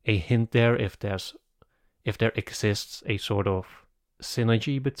a hint there, if there exists a sort of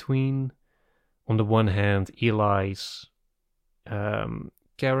synergy between, on the one hand, Eli's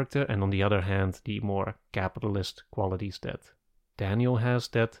character, and on the other hand, the more capitalist qualities that Daniel has,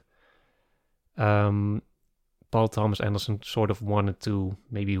 that Paul Thomas Anderson sort of wanted to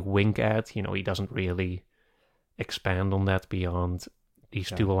maybe wink at. He doesn't really expand on that beyond these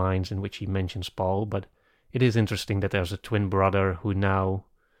 2 lines in which he mentions Paul, but it is interesting that there's a twin brother who now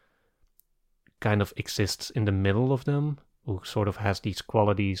kind of exists in the middle of them, who sort of has these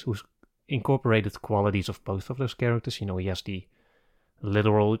qualities, who's incorporated qualities of both of those characters. He has the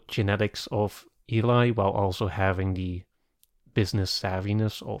literal genetics of Eli, while also having the business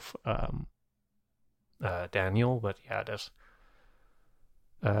savviness of Daniel. But yeah, there's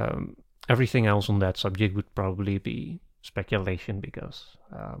everything else on that subject would probably be speculation, because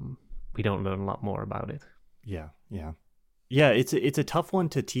we don't learn a lot more about it. Yeah. It's a tough one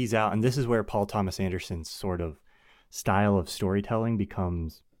to tease out, and this is where Paul Thomas Anderson's sort of style of storytelling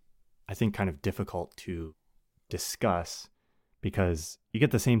becomes, I think, kind of difficult to discuss, because you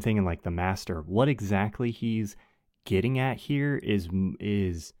get the same thing in like The Master. What exactly he's getting at here is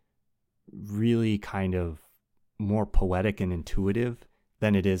really kind of more poetic and intuitive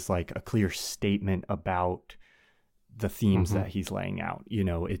than it is like a clear statement about the themes that he's laying out.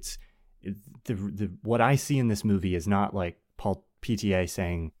 It's the what I see in this movie is not like Paul PTA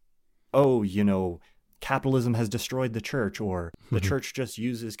saying, oh, capitalism has destroyed the church, or the church just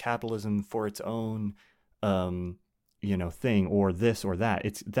uses capitalism for its own thing, or this or that.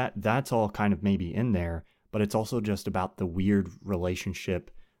 It's that's all kind of maybe in there, but it's also just about the weird relationship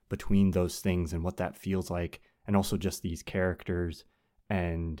between those things and what that feels like, and also just these characters.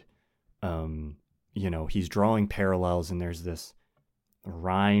 And he's drawing parallels, and there's this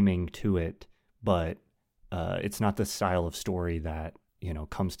rhyming to it, but it's not the style of story that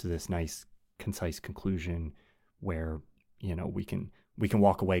comes to this nice concise conclusion where we can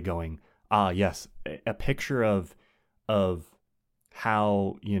walk away going, yes, a picture of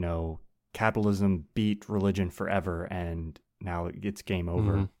how capitalism beat religion forever and now it's game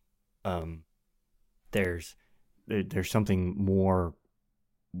over. There's something more,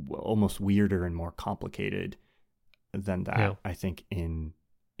 almost weirder and more complicated than that, I think, in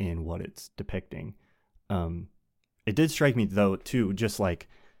what it's depicting. It did strike me though too, just like,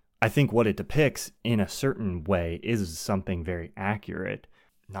 I think what it depicts in a certain way is something very accurate.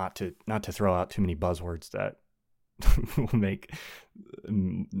 Not to throw out too many buzzwords that will make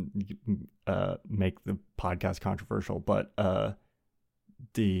the podcast controversial, but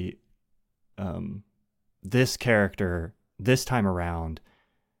this character this time around,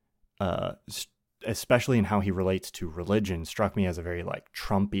 especially in how he relates to religion, struck me as a very like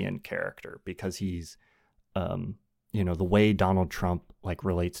Trumpian character, because he's the way Donald Trump like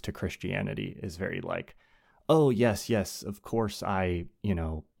relates to Christianity is very like, oh yes, of course I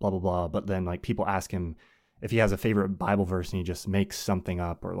blah blah blah, but then like people ask him if he has a favorite Bible verse and he just makes something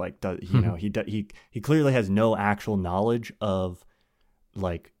up, or like he clearly has no actual knowledge of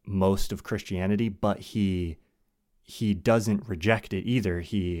like most of Christianity, but he doesn't reject it either.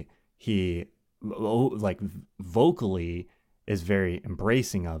 He like vocally is very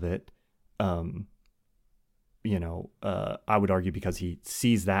embracing of it. I would argue because he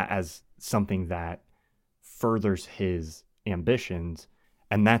sees that as something that furthers his ambitions,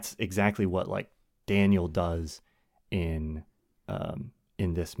 and that's exactly what like Daniel does in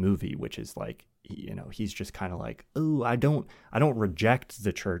this movie, which is like, he's just kind of like, oh, I don't reject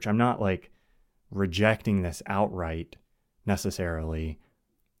the church. I'm not like rejecting this outright necessarily.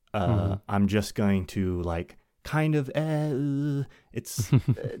 I'm just going to like kind of it's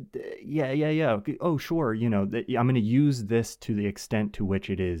yeah, oh sure, I'm going to use this to the extent to which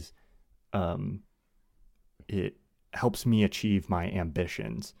it is it helps me achieve my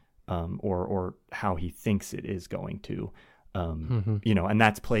ambitions, or how he thinks it is going to, and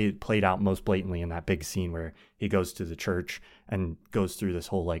that's played out most blatantly in that big scene where he goes to the church and goes through this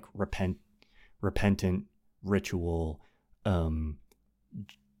whole like repentant ritual,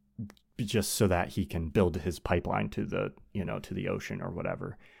 just so that he can build his pipeline to the, to the ocean or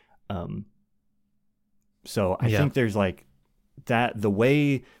whatever. So I think there's like that, the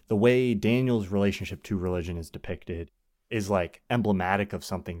way Daniel's relationship to religion is depicted is like emblematic of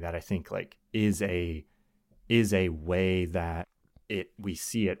something that I think like is a way that we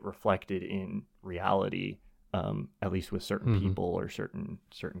see it reflected in reality, at least with certain people or certain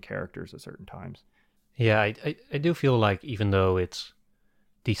characters at certain times. Yeah, I do feel like even though it's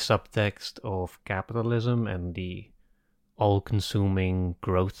the subtext of capitalism and the all-consuming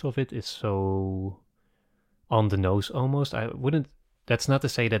growth of it is so on the nose almost, that's not to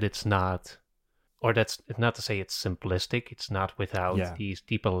say that it's not, or that's not to say it's simplistic. It's not without these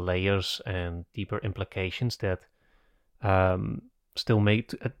deeper layers and deeper implications that still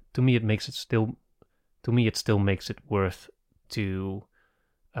make, to me it still makes it worth to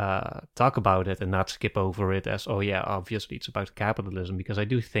talk about it and not skip over it as, oh yeah, obviously it's about capitalism, because I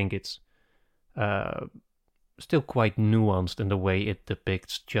do think it's still quite nuanced in the way it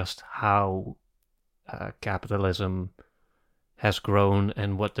depicts just how capitalism has grown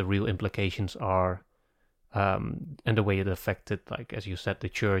and what the real implications are, and the way it affected, like as you said, the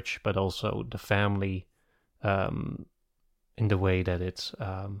church, but also the family, in the way that it's,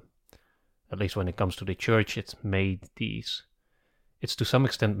 at least when it comes to the church, it's to some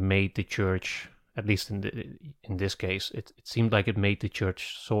extent made the church, at least in this case, it seemed like it made the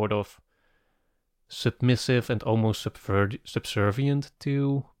church sort of submissive and almost subservient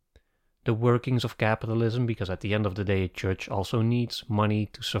to the workings of capitalism, because at the end of the day, a church also needs money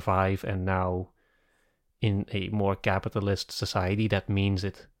to survive, and now in a more capitalist society, that means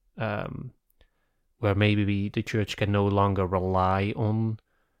it, where maybe the church can no longer rely on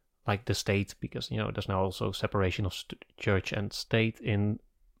like the state, because there's now also separation of church and state in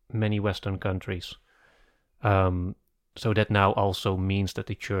many Western countries. So that now also means that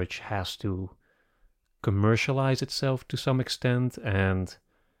the church has to commercialize itself to some extent, and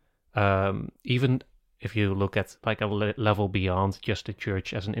even if you look at like a level beyond just the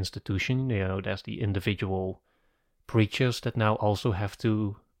church as an institution, there's the individual preachers that now also have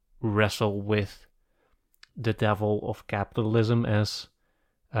to wrestle with the devil of capitalism, as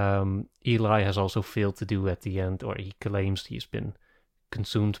Eli has also failed to do at the end, or he claims he's been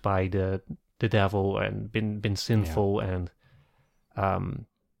consumed by the devil and been sinful, and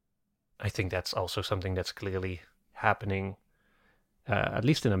I think that's also something that's clearly happening, at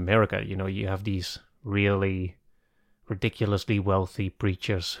least in America. You have these really ridiculously wealthy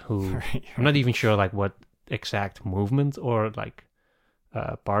preachers who I'm not even sure like what exact movement or like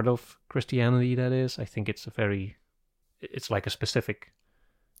part of Christianity that is. I think it's like a specific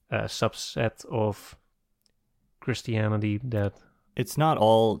subset of Christianity that it's not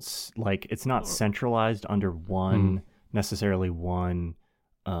all like, it's not centralized under one necessarily one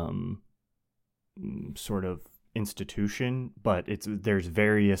sort of institution, but there's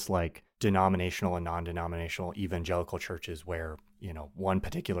various like denominational and non-denominational evangelical churches where one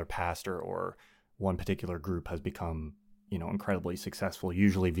particular pastor or one particular group has become incredibly successful,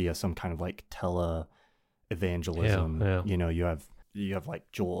 usually via some kind of like tele-evangelism. You have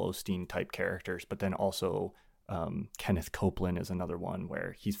like Joel Osteen type characters, but then also Kenneth Copeland is another one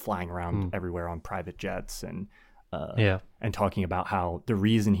where he's flying around everywhere on private jets and talking about how the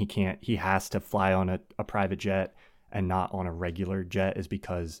reason he has to fly on a private jet and not on a regular jet is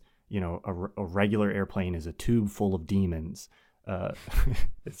because a regular airplane is a tube full of demons.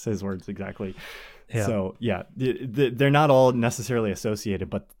 It's his words exactly. So they're not all necessarily associated,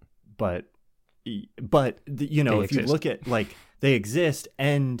 but if you look at like, they exist,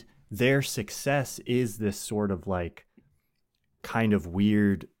 and their success is this sort of like kind of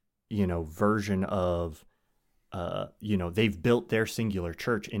weird version of they've built their singular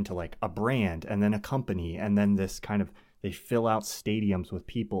church into like a brand and then a company, and then this kind of, they fill out stadiums with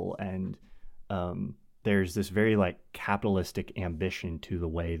people, and there's this very like capitalistic ambition to the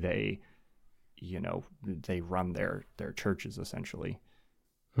way they run their churches essentially.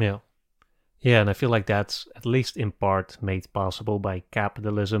 And I feel like that's at least in part made possible by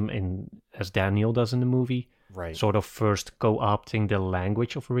capitalism, as Daniel does in the movie, right? Sort of first co-opting the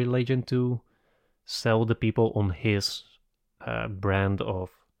language of religion to sell the people on his brand of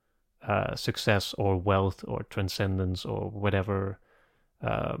success or wealth or transcendence or whatever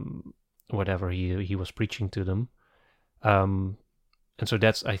he was preaching to them. And so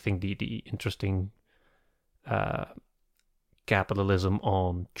that's, I think, the interesting capitalism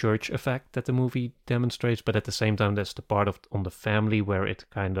on church effect that the movie demonstrates. But at the same time, there's the part on the family where it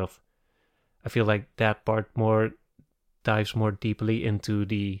kind of, I feel like that part dives more deeply into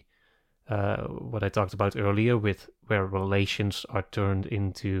the what I talked about earlier, with where relations are turned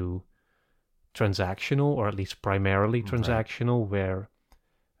into transactional, or at least primarily transactional, where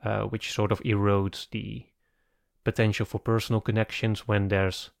which sort of erodes the potential for personal connections when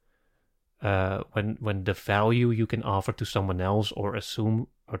there's when the value you can offer to someone else or assume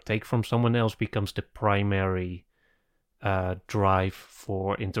or take from someone else becomes the primary drive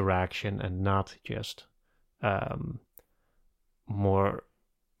for interaction, and not just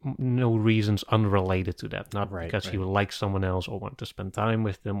no reasons unrelated to that. Not because you like someone else or want to spend time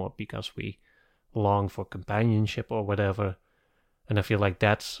with them, or because we long for companionship or whatever. And I feel like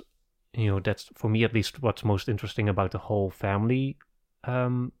that's for me at least what's most interesting about the whole family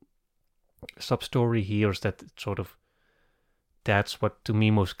sub-story here, is that that's what to me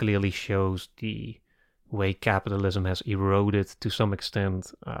most clearly shows the way capitalism has eroded to some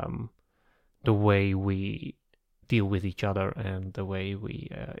extent the way we deal with each other and the way we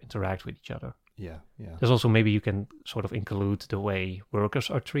interact with each other. Yeah. There's also, maybe you can sort of include the way workers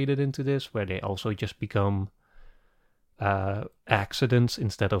are treated into this, where they also just become accidents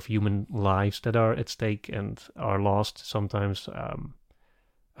instead of human lives that are at stake and are lost sometimes.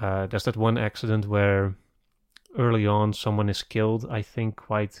 There's that one accident where early on someone is killed, I think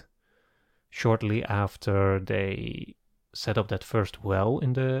quite shortly after they set up that first well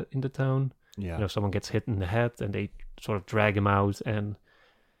in the town. Yeah. Someone gets hit in the head and they sort of drag him out, and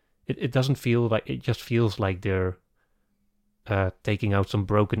it doesn't feel like, it just feels like they're taking out some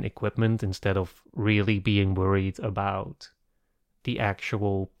broken equipment instead of really being worried about the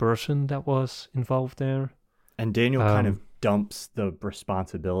actual person that was involved there. And Daniel kind of dumps the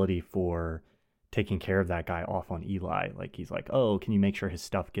responsibility for taking care of that guy off on Eli. Like, he's like, oh, can you make sure his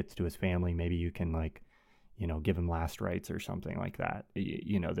stuff gets to his family? Maybe you can, like, give him last rites or something like that.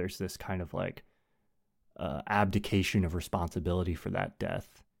 There's this kind of like abdication of responsibility for that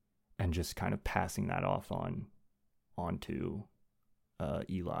death, and just kind of passing that off onto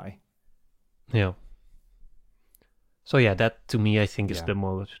Eli. Yeah. So yeah, that to me I think is the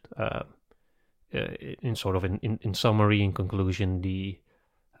most in summary, in conclusion, the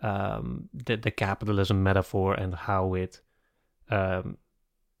capitalism metaphor and how it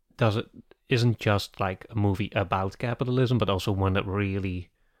isn't just like a movie about capitalism, but also one that really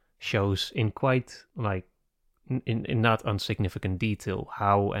shows in quite like in not insignificant detail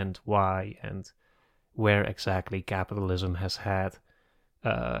how and why and where exactly capitalism has had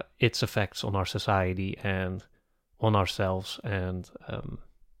its effects on our society and on ourselves. And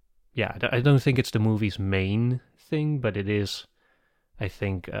I don't think it's the movie's main thing, but it is, I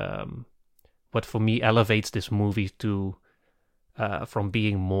think, what for me elevates this movie to from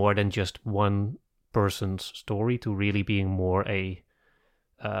being more than just one person's story to really being more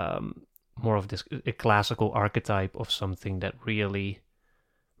of this a classical archetype of something that really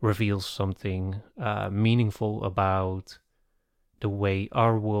reveals something meaningful about the way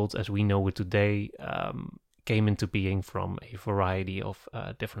our world as we know it today came into being from a variety of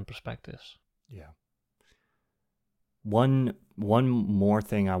different perspectives. Yeah. One more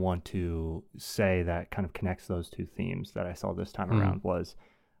thing I want to say that kind of connects those two themes that I saw this time around was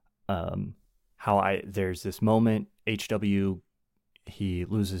how there's this moment, HW, he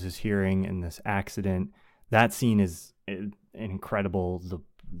loses his hearing in this accident. That scene is incredible.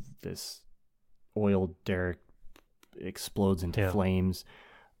 This oil derrick explodes into flames,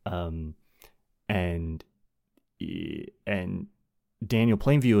 and Daniel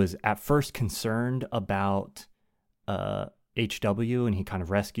Plainview is at first concerned about HW, and he kind of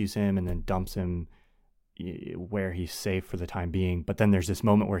rescues him and then dumps him where he's safe for the time being. But then there's this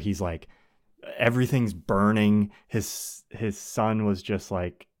moment where he's like, everything's burning. His son was just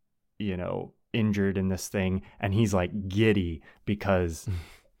like, injured in this thing, and he's like giddy because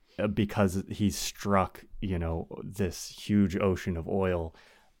he's struck, this huge ocean of oil.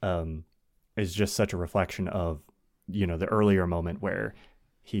 Is just such a reflection of, the earlier moment where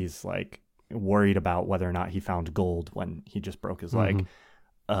he's like worried about whether or not he found gold when he just broke his leg.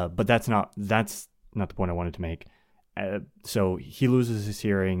 But that's not the point I wanted to make. So he loses his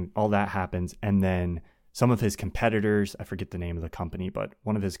hearing, all that happens, and then some of his competitors, I forget the name of the company, but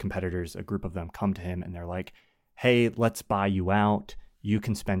one of his competitors, a group of them come to him and they're like, hey, let's buy you out. You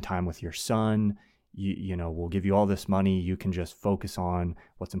can spend time with your son. We'll give you all this money. You can just focus on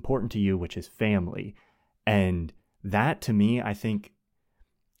what's important to you, which is family. And that, to me, I think,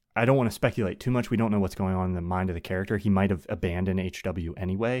 I don't want to speculate too much. We don't know what's going on in the mind of the character. He might have abandoned HW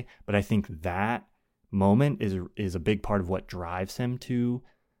anyway, but I think that moment is a big part of what drives him to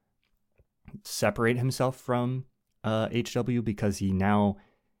separate himself from HW, because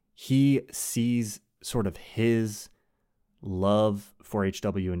he sees sort of his love for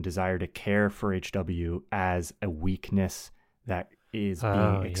HW and desire to care for HW as a weakness that is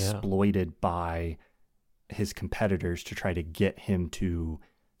being exploited by his competitors to try to get him to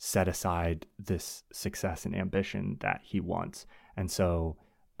set aside this success and ambition that he wants. And so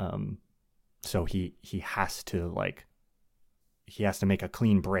he has to make a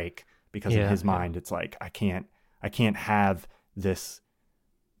clean break, because in his mind it's like, I can't have this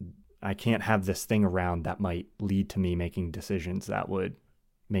thing around that might lead to me making decisions that would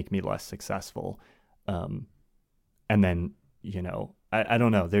make me less successful. And then, I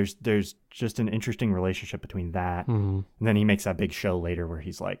don't know. There's just an interesting relationship between that. Mm-hmm. And then he makes that big show later where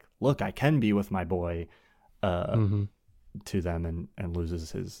he's like, look, I can be with my boy, to them, and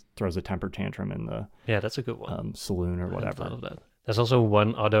throws a temper tantrum in the that's a good one. Saloon or whatever. I thought of that. There's also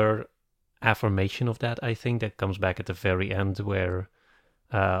one other affirmation of that, I think, that comes back at the very end, where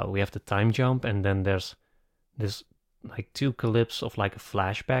we have the time jump, and then there's this like 2 clips of like a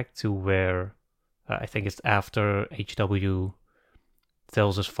flashback to where I think it's after HW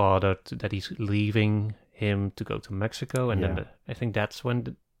tells his father that he's leaving him to go to Mexico, and then I think that's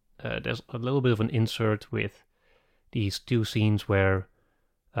when there's a little bit of an insert with these 2 scenes where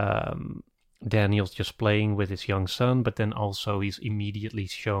Daniel's just playing with his young son, but then also he's immediately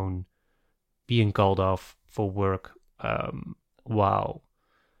shown being called off for work while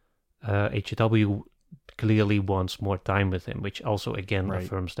HW clearly wants more time with him, which also again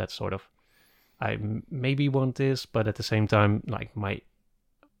affirms that sort of, I maybe want this, but at the same time, like, my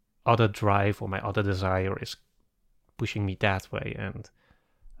other drive or my other desire is pushing me that way. And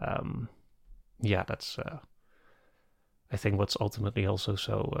that's I think what's ultimately also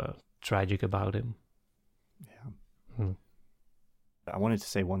so tragic about him. I wanted to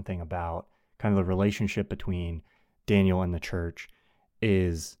say one thing about kind of the relationship between Daniel and the church.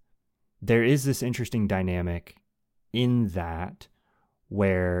 Is there is this interesting dynamic in that,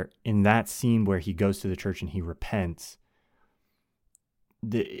 where in that scene where he goes to the church and he repents,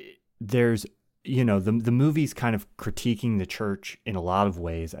 there's, the movie's kind of critiquing the church in a lot of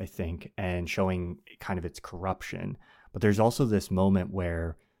ways, I think, and showing kind of its corruption. But there's also this moment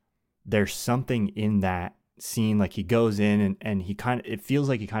where there's something in that scene, like he goes in and it feels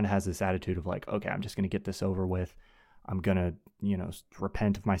like he kind of has this attitude of like, okay, I'm just going to get this over with. I'm going to,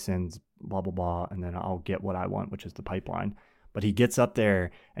 repent of my sins, blah, blah, blah, and then I'll get what I want, which is the pipeline. But he gets up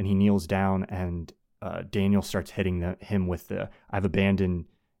there and he kneels down, and Daniel starts hitting him with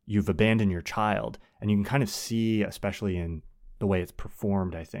you've abandoned your child. And you can kind of see, especially in the way it's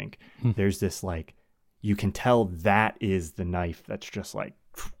performed, I think, there's this like, you can tell that is the knife that's just like,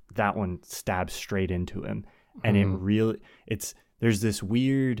 that one stabs straight into him. And it really, there's this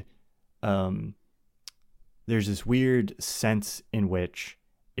weird sense in which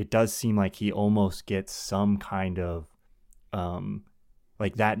it does seem like he almost gets some kind of,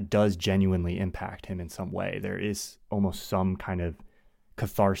 like that does genuinely impact him in some way. There is almost some kind of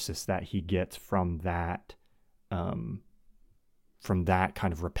catharsis that he gets from that kind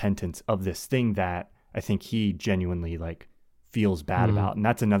of repentance of this thing that I think he genuinely like feels bad about. And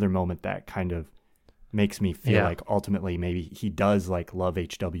that's another moment that kind of makes me feel like ultimately maybe he does like love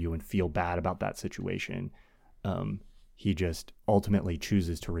HW and feel bad about that situation. He just ultimately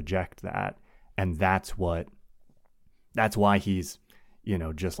chooses to reject that. And that's why he's,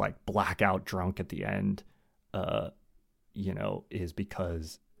 just like blackout drunk at the end, is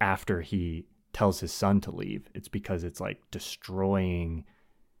because after he tells his son to leave, it's because it's like destroying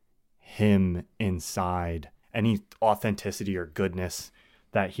him inside any authenticity or goodness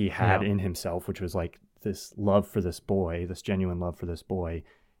that he had in himself, which was like this love for this boy, this genuine love for this boy.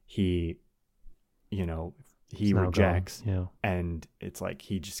 He rejects, and it's like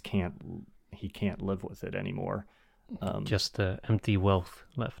he can't live with it anymore. Just the empty wealth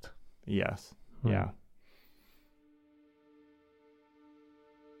left. Yes. Yeah.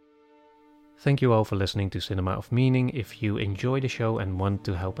 Thank you all for listening to Cinema of Meaning. If you enjoy the show and want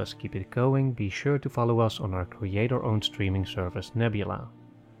to help us keep it going, be sure to follow us on our creator-owned streaming service Nebula.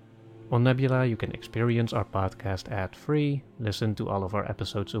 On Nebula, you can experience our podcast ad-free, listen to all of our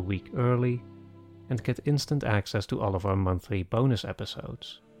episodes a week early, and get instant access to all of our monthly bonus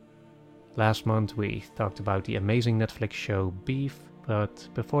episodes. Last month we talked about the amazing Netflix show Beef, but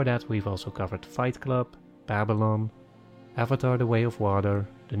before that we've also covered Fight Club, Babylon, Avatar: The Way of Water,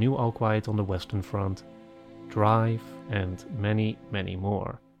 the new All Quiet on the Western Front, Drive, and many, many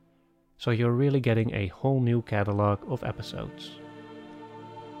more. So you're really getting a whole new catalog of episodes.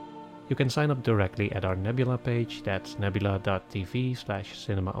 You can sign up directly at our Nebula page, that's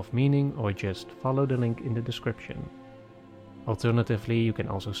nebula.tv/cinemaofmeaning, or just follow the link in the description. Alternatively, you can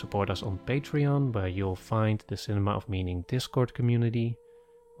also support us on Patreon, where you'll find the Cinema of Meaning Discord community,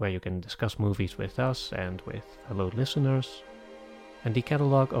 where you can discuss movies with us and with fellow listeners. And the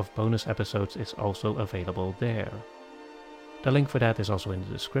catalog of bonus episodes is also available there. The link for that is also in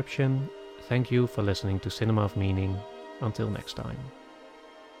the description. Thank you for listening to Cinema of Meaning. Until next time.